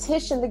he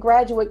petitioned the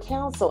graduate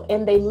council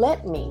and they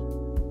let me.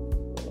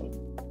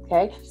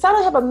 Okay, so I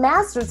don't have a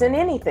master's in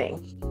anything.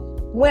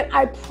 When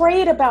I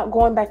prayed about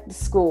going back to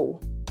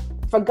school,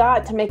 for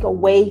God to make a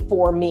way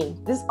for me,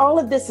 all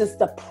of this is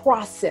the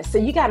process. So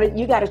you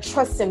gotta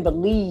trust and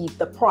believe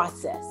the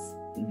process.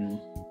 Mm-hmm.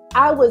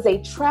 I was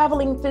a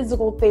traveling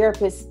physical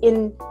therapist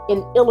in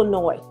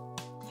Illinois,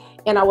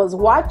 and I was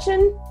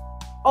watching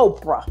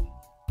Oprah,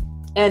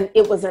 and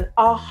it was an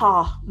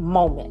aha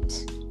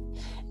moment.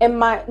 And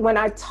when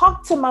I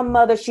talked to my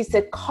mother, she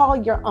said, call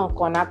your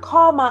uncle. And I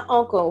called my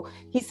uncle.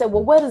 He said,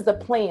 well, what is the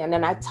plan?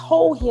 And I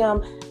told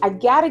him, I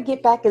got to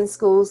get back in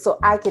school so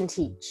I can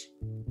teach.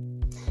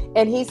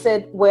 And he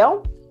said,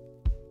 well,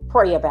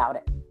 pray about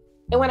it.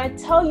 And when I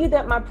tell you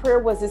that my prayer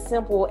was as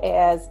simple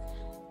as,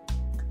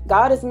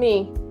 God is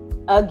me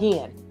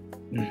again.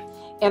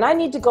 And I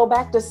need to go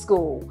back to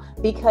school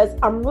because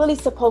I'm really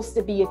supposed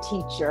to be a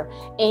teacher.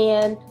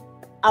 And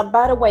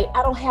by the way,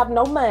 I don't have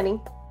no money.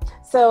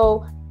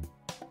 So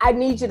I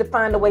need you to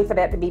find a way for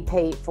that to be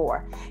paid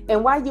for.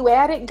 And why you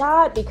at it,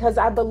 God? Because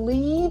I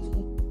believe,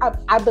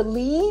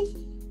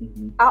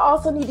 mm-hmm. I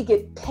also need to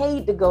get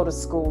paid to go to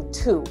school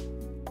too.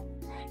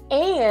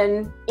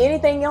 And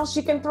anything else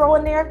you can throw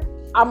in there,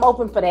 I'm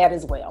open for that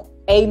as well.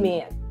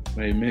 Amen.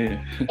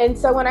 Amen. And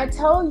so when I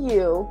tell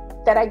you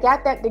that I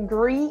got that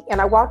degree and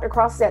I walked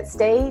across that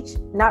stage,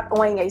 not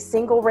owing a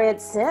single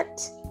red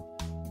cent,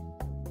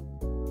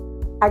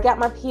 I got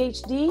my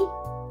PhD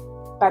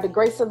by the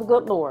grace of the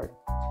good Lord.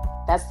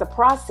 That's the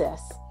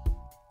process.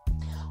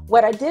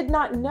 What I did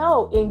not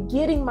know in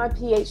getting my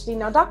PhD,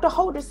 now Dr.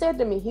 Holder said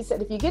to me, he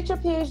said, if you get your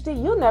PhD,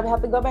 you'll never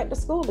have to go back to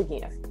school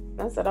again.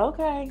 I said,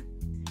 okay.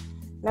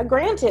 Now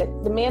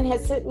granted, the man had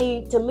sent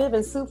me to live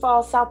in Sioux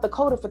Falls, South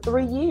Dakota for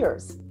 3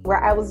 years,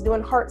 where I was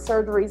doing heart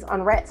surgeries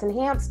on rats and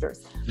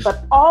hamsters.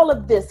 But all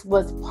of this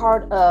was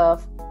part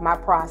of my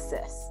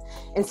process.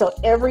 And so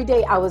every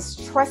day I was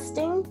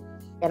trusting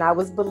and I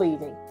was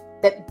believing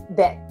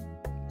that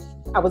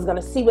I was going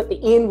to see what the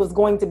end was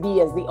going to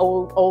be, as the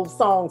old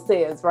song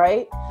says,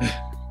 right?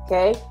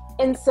 Okay.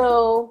 And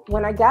so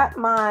when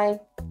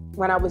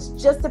I was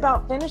just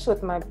about finished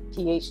with my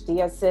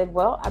PhD, I said,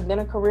 well, I've been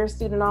a career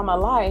student all my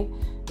life.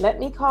 Let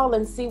me call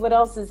and see what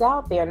else is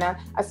out there. Now,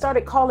 I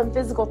started calling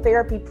physical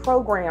therapy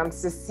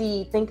programs to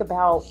think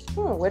about,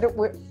 where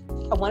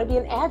I want to be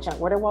an adjunct.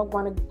 Where do I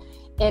want to?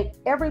 And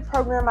every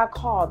program I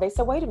called, they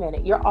said, wait a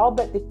minute, you're all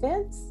but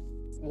defense?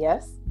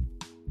 Yes.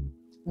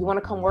 You want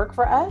to come work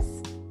for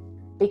us?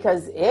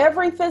 Because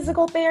every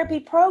physical therapy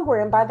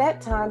program by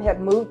that time had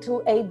moved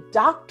to a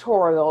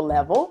doctoral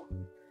level.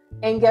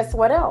 And guess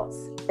what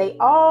else? They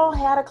all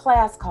had a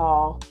class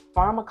called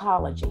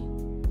pharmacology.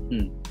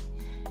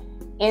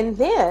 And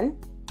then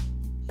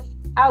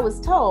I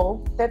was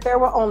told that there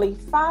were only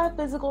 5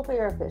 physical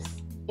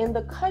therapists in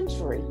the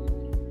country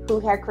who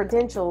had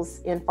credentials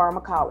in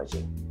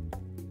pharmacology.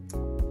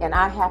 And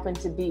I happened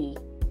to be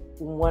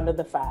one of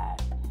the 5.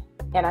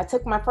 And I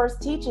took my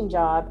first teaching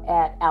job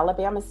at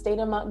Alabama State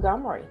in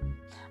Montgomery.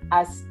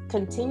 I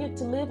continued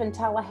to live in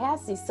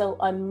Tallahassee. So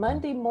on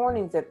Monday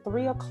mornings at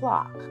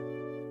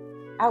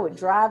 3:00, I would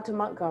drive to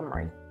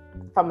Montgomery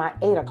for my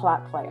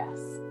 8:00 class.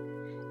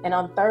 And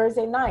on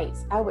Thursday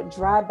nights, I would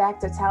drive back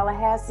to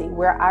Tallahassee,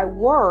 where I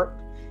worked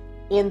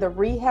in the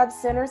rehab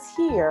centers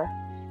here.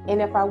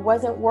 And if I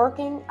wasn't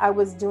working, I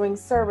was doing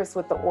service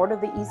with the Order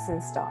of the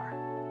Eastern Star.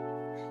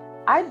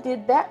 I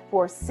did that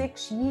for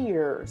 6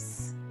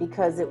 years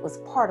because it was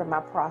part of my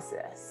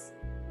process.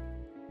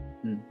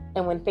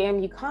 And when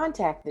FAMU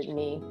contacted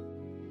me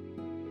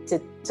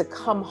to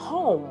come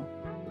home,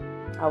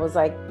 I was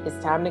like,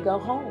 it's time to go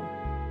home.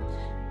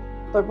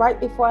 But right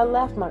before I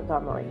left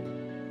Montgomery,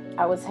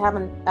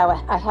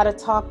 I had a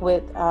talk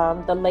with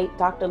the late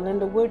Dr.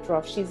 Linda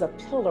Woodruff. She's a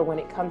pillar when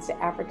it comes to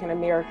African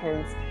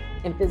Americans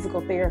in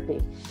physical therapy.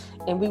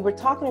 And we were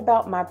talking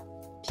about my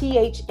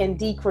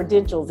Ph.D.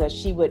 credentials, as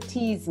she would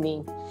tease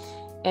me.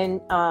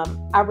 And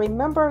I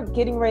remember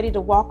getting ready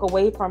to walk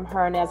away from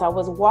her. And as I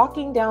was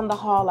walking down the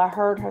hall, I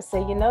heard her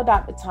say,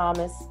 Dr.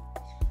 Thomas,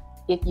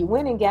 if you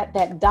went and got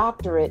that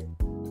doctorate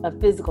of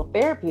physical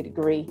therapy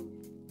degree,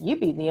 you'd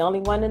be the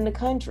only one in the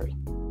country.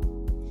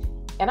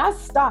 And I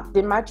stopped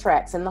in my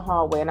tracks in the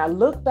hallway and I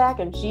looked back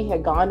and she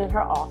had gone in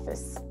her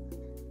office.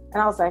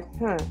 And I was like,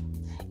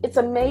 it's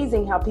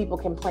amazing how people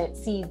can plant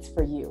seeds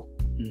for you.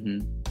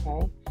 Mm-hmm.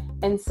 Okay.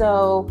 And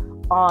so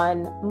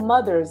on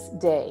Mother's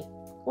Day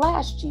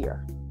last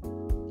year,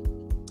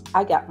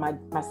 I got my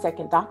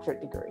second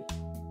doctorate degree.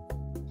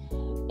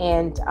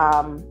 And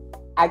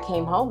I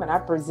came home and I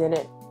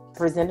presented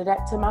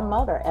that to my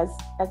mother as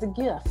a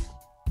gift.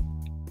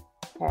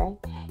 Okay.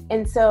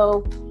 And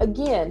so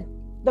again,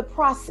 the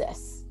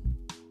process,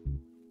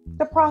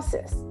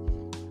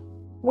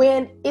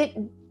 when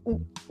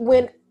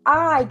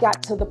I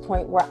got to the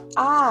point where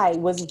I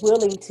was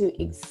willing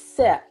to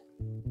accept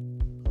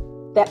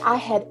that I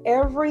had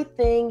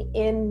everything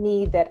in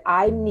me that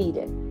I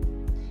needed,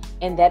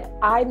 and that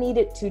I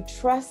needed to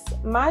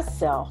trust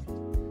myself,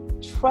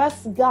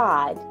 trust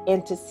God,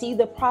 and to see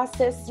the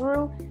process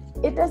through,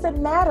 it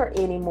doesn't matter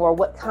anymore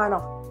what kind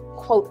of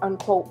quote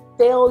unquote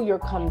failure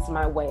comes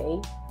my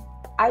way.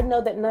 I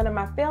know that none of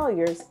my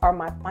failures are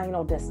my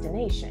final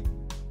destination.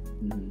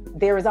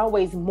 There is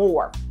always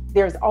more.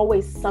 There's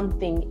always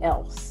something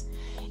else.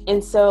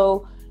 And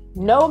so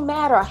no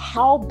matter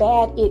how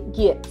bad it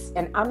gets,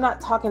 and I'm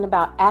not talking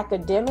about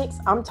academics,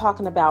 I'm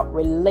talking about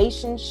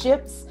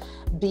relationships,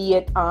 be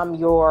it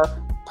your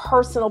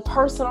personal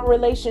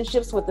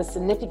relationships with a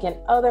significant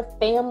other,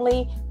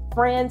 family,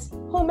 friends,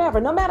 whomever,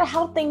 no matter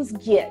how things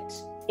get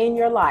in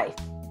your life,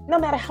 no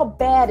matter how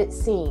bad it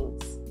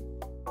seems,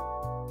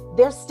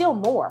 there's still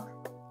more.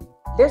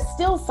 There's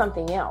still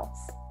something else.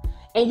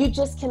 And you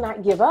just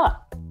cannot give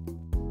up.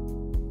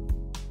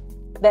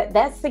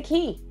 That's the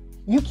key.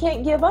 You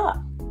can't give up.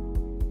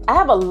 I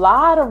have a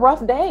lot of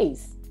rough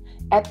days.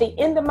 At the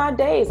end of my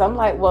days, I'm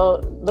like, well,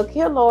 look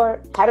here,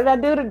 Lord, how did I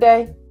do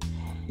today?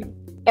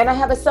 And I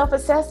have a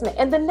self-assessment.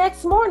 And the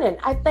next morning,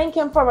 I thank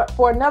him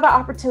for another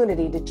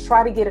opportunity to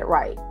try to get it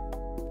right.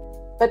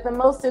 But the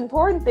most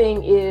important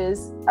thing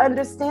is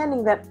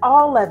understanding that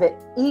all of it,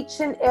 each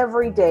and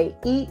every day,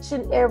 each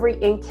and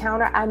every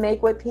encounter I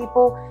make with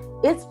people,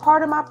 it's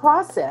part of my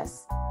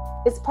process.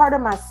 It's part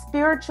of my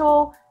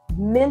spiritual,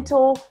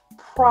 mental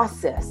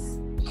process.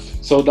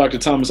 So, Dr.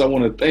 Thomas, I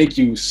want to thank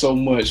you so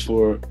much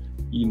for,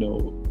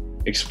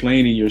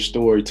 explaining your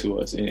story to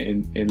us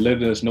and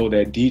letting us know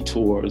that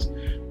detours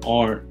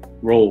aren't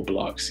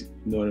roadblocks. You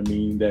know what I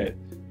mean? That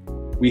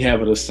we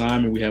have an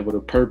assignment, we have a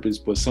purpose,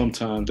 but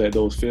sometimes that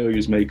those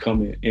failures may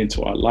come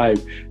into our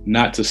life,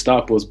 not to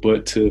stop us,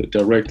 but to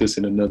direct us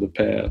in another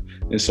path.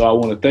 And so I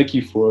want to thank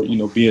you for,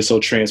 being so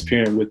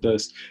transparent with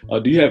us.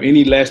 Do you have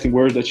any lasting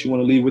words that you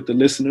want to leave with the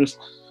listeners?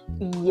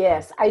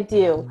 Yes, I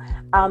do.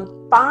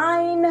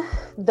 Find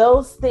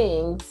those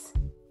things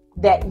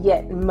that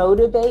yet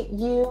motivate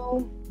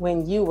you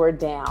when you were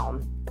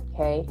down.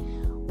 Okay.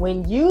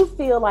 When you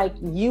feel like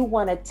you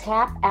want to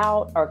tap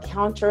out or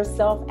count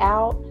yourself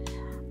out,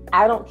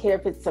 I don't care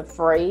if it's a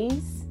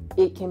phrase,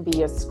 it can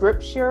be a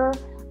scripture,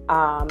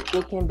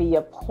 it can be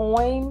a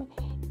poem,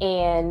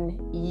 and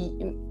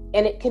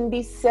it can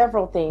be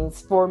several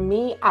things. For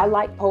me, I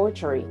like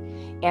poetry,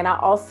 and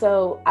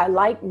I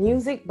like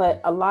music, but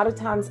a lot of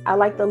times I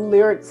like the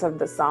lyrics of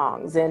the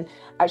songs. And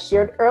I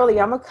shared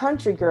earlier, I'm a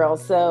country girl,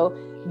 so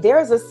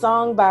there's a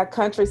song by a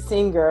country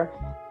singer,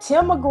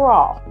 Tim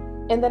McGraw,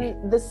 and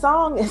then the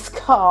song is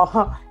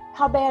called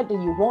How Bad Do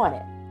You Want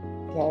It?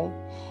 Okay,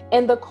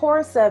 and the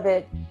chorus of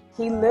it,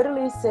 he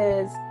literally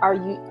says, are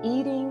you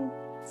eating,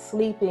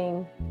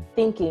 sleeping,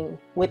 thinking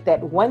with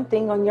that one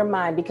thing on your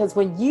mind? Because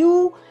when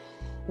you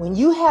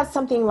have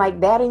something like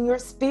that in your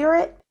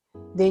spirit,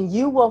 then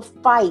you will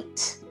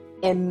fight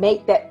and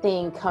make that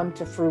thing come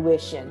to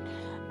fruition.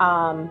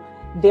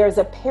 There's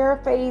a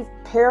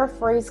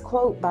paraphrase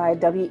quote by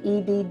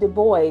W.E.B. Du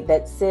Bois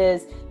that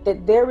says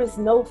that there is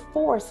no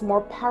force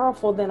more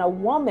powerful than a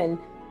woman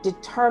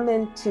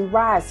determined to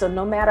rise. So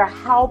no matter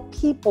how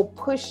people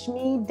push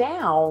me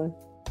down,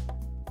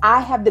 I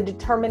have the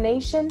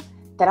determination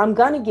that I'm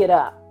going to get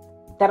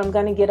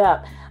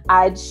up,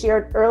 I'd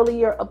shared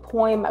earlier a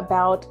poem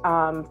about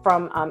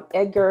from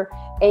Edgar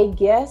A.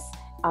 Guest,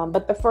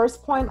 but the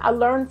first poem I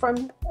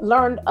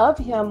learned of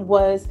him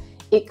was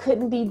It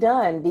Couldn't Be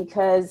Done,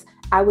 because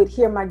I would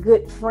hear my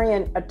good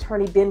friend,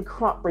 Attorney Ben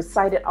Crump,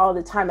 recite it all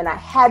the time, and I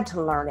had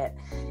to learn it.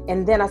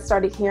 And then I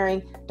started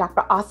hearing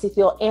Dr.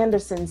 Ossifield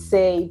Anderson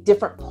say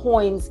different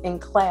poems in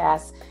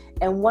class.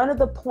 And one of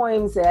the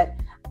poems that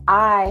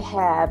I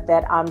have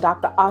that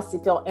Dr.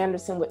 Ossifield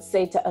Anderson would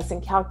say to us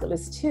in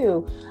calculus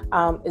too,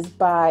 is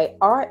by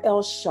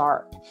R.L.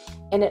 Sharp.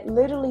 And it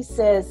literally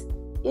says,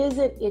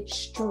 isn't it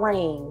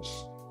strange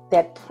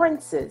that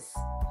princes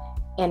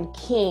and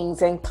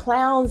kings and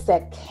clowns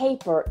that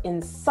caper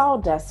in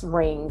sawdust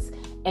rings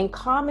and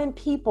common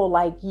people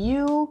like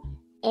you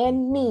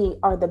and me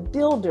are the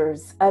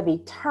builders of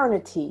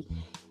eternity.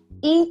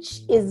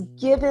 Each is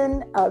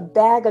given a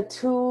bag of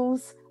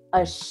tools,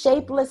 a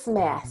shapeless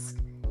mask,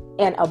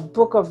 and a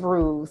book of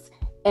rules,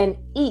 and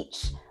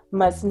each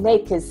must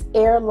make his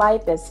air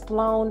life as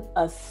flown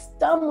a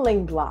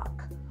stumbling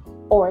block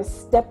or a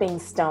stepping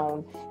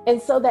stone.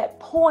 And so that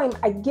poem,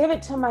 I give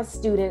it to my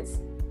students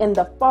in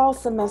the fall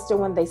semester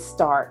when they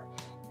start,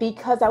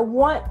 because I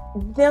want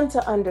them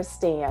to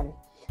understand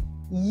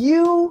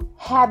you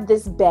have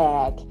this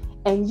bag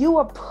and you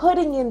are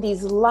putting in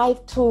these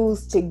life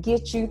tools to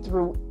get you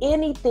through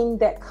anything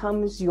that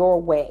comes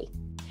your way.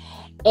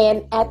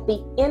 And at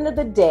the end of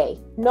the day,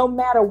 no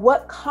matter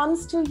what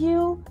comes to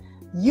you,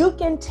 you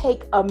can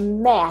take a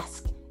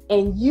mask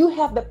And you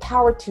have the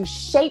power to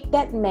shape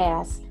that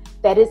mass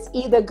that it's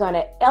either going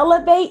to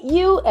elevate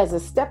you as a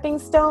stepping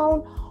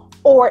stone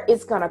or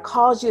it's going to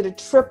cause you to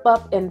trip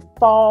up and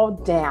fall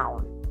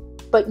down.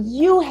 But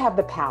you have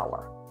the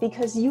power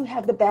because you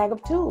have the bag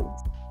of tools.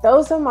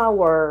 Those are my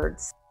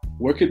words.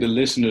 Where could the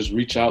listeners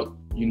reach out,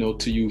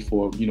 to you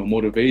for,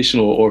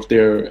 motivational, or if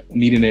they're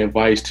needing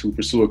advice to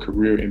pursue a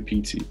career in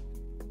PT?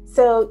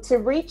 So to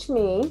reach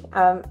me,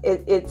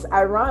 it's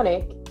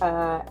ironic.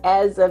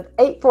 As of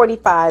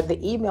 8:45, the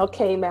email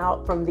came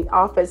out from the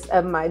office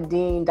of my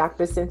dean,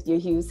 Dr. Cynthia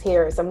Hughes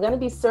Harris. I'm going to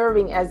be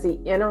serving as the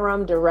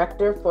interim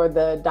director for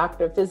the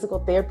Doctor of Physical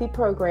Therapy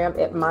program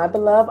at my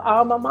beloved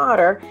alma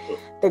mater,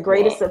 the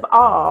greatest of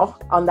all,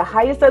 on the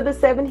highest of the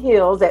 7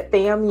 hills at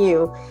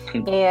FAMU.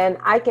 And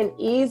I can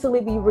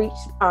easily be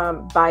reached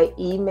by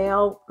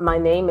email. My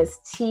name is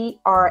Tracy.Thomas,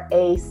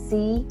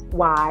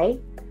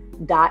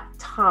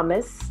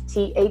 THOMAS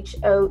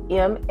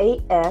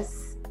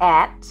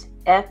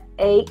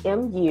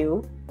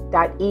 @FAMU.edu.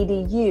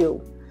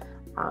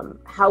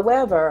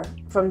 However,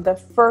 from the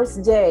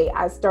first day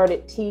I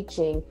started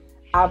teaching,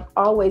 I've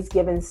always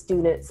given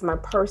students my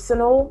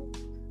personal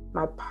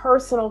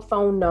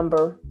phone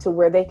number to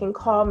where they can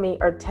call me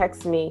or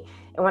text me.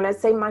 And when I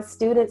say my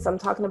students, I'm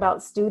talking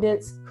about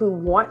students who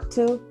want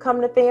to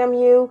come to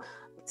FAMU,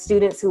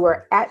 students who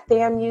are at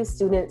FAMU,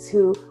 students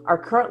who are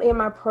currently in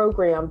my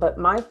program. But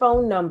my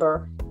phone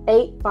number,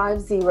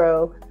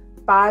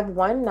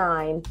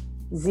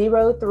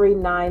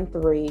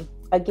 850-519-0393.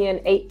 Again,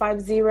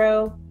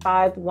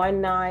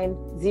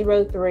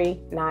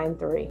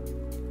 850-519-0393.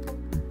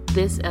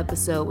 This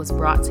episode was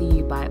brought to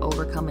you by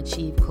Overcome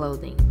Achieve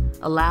Clothing.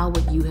 Allow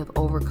what you have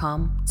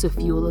overcome to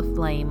fuel a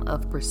flame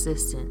of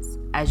persistence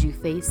as you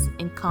face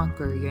and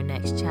conquer your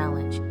next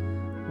challenge.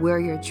 Wear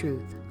your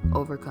truth.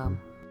 Overcome.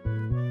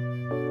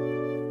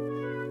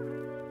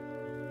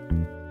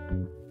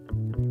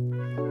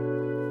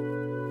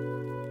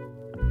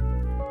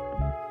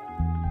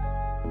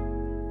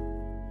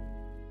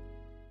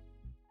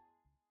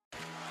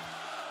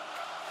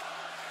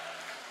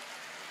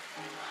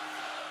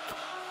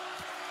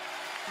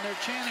 They're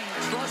chanting,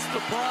 trust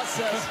the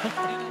process.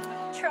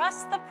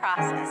 Trust the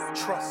process.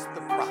 Trust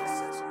the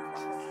process.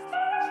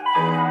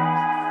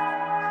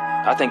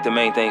 I think the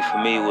main thing for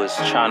me was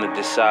trying to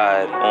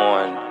decide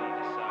on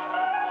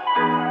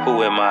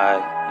who am I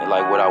and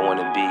like what I want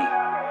to be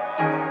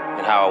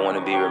and how I want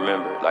to be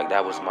remembered. Like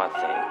that was my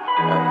thing, right?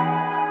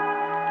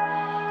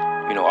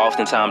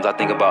 Oftentimes I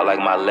think about like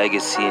my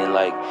legacy and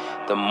like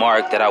the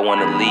mark that I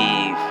want to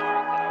leave,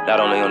 not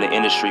only on the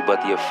industry,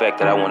 but the effect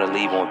that I want to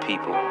leave on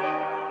people.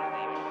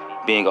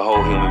 Being a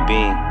whole human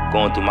being,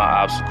 going through my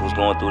obstacles,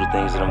 going through the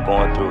things that I'm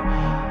going through,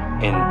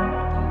 and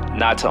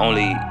not to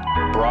only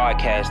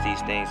broadcast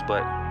these things,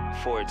 but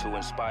for it to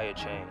inspire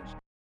change.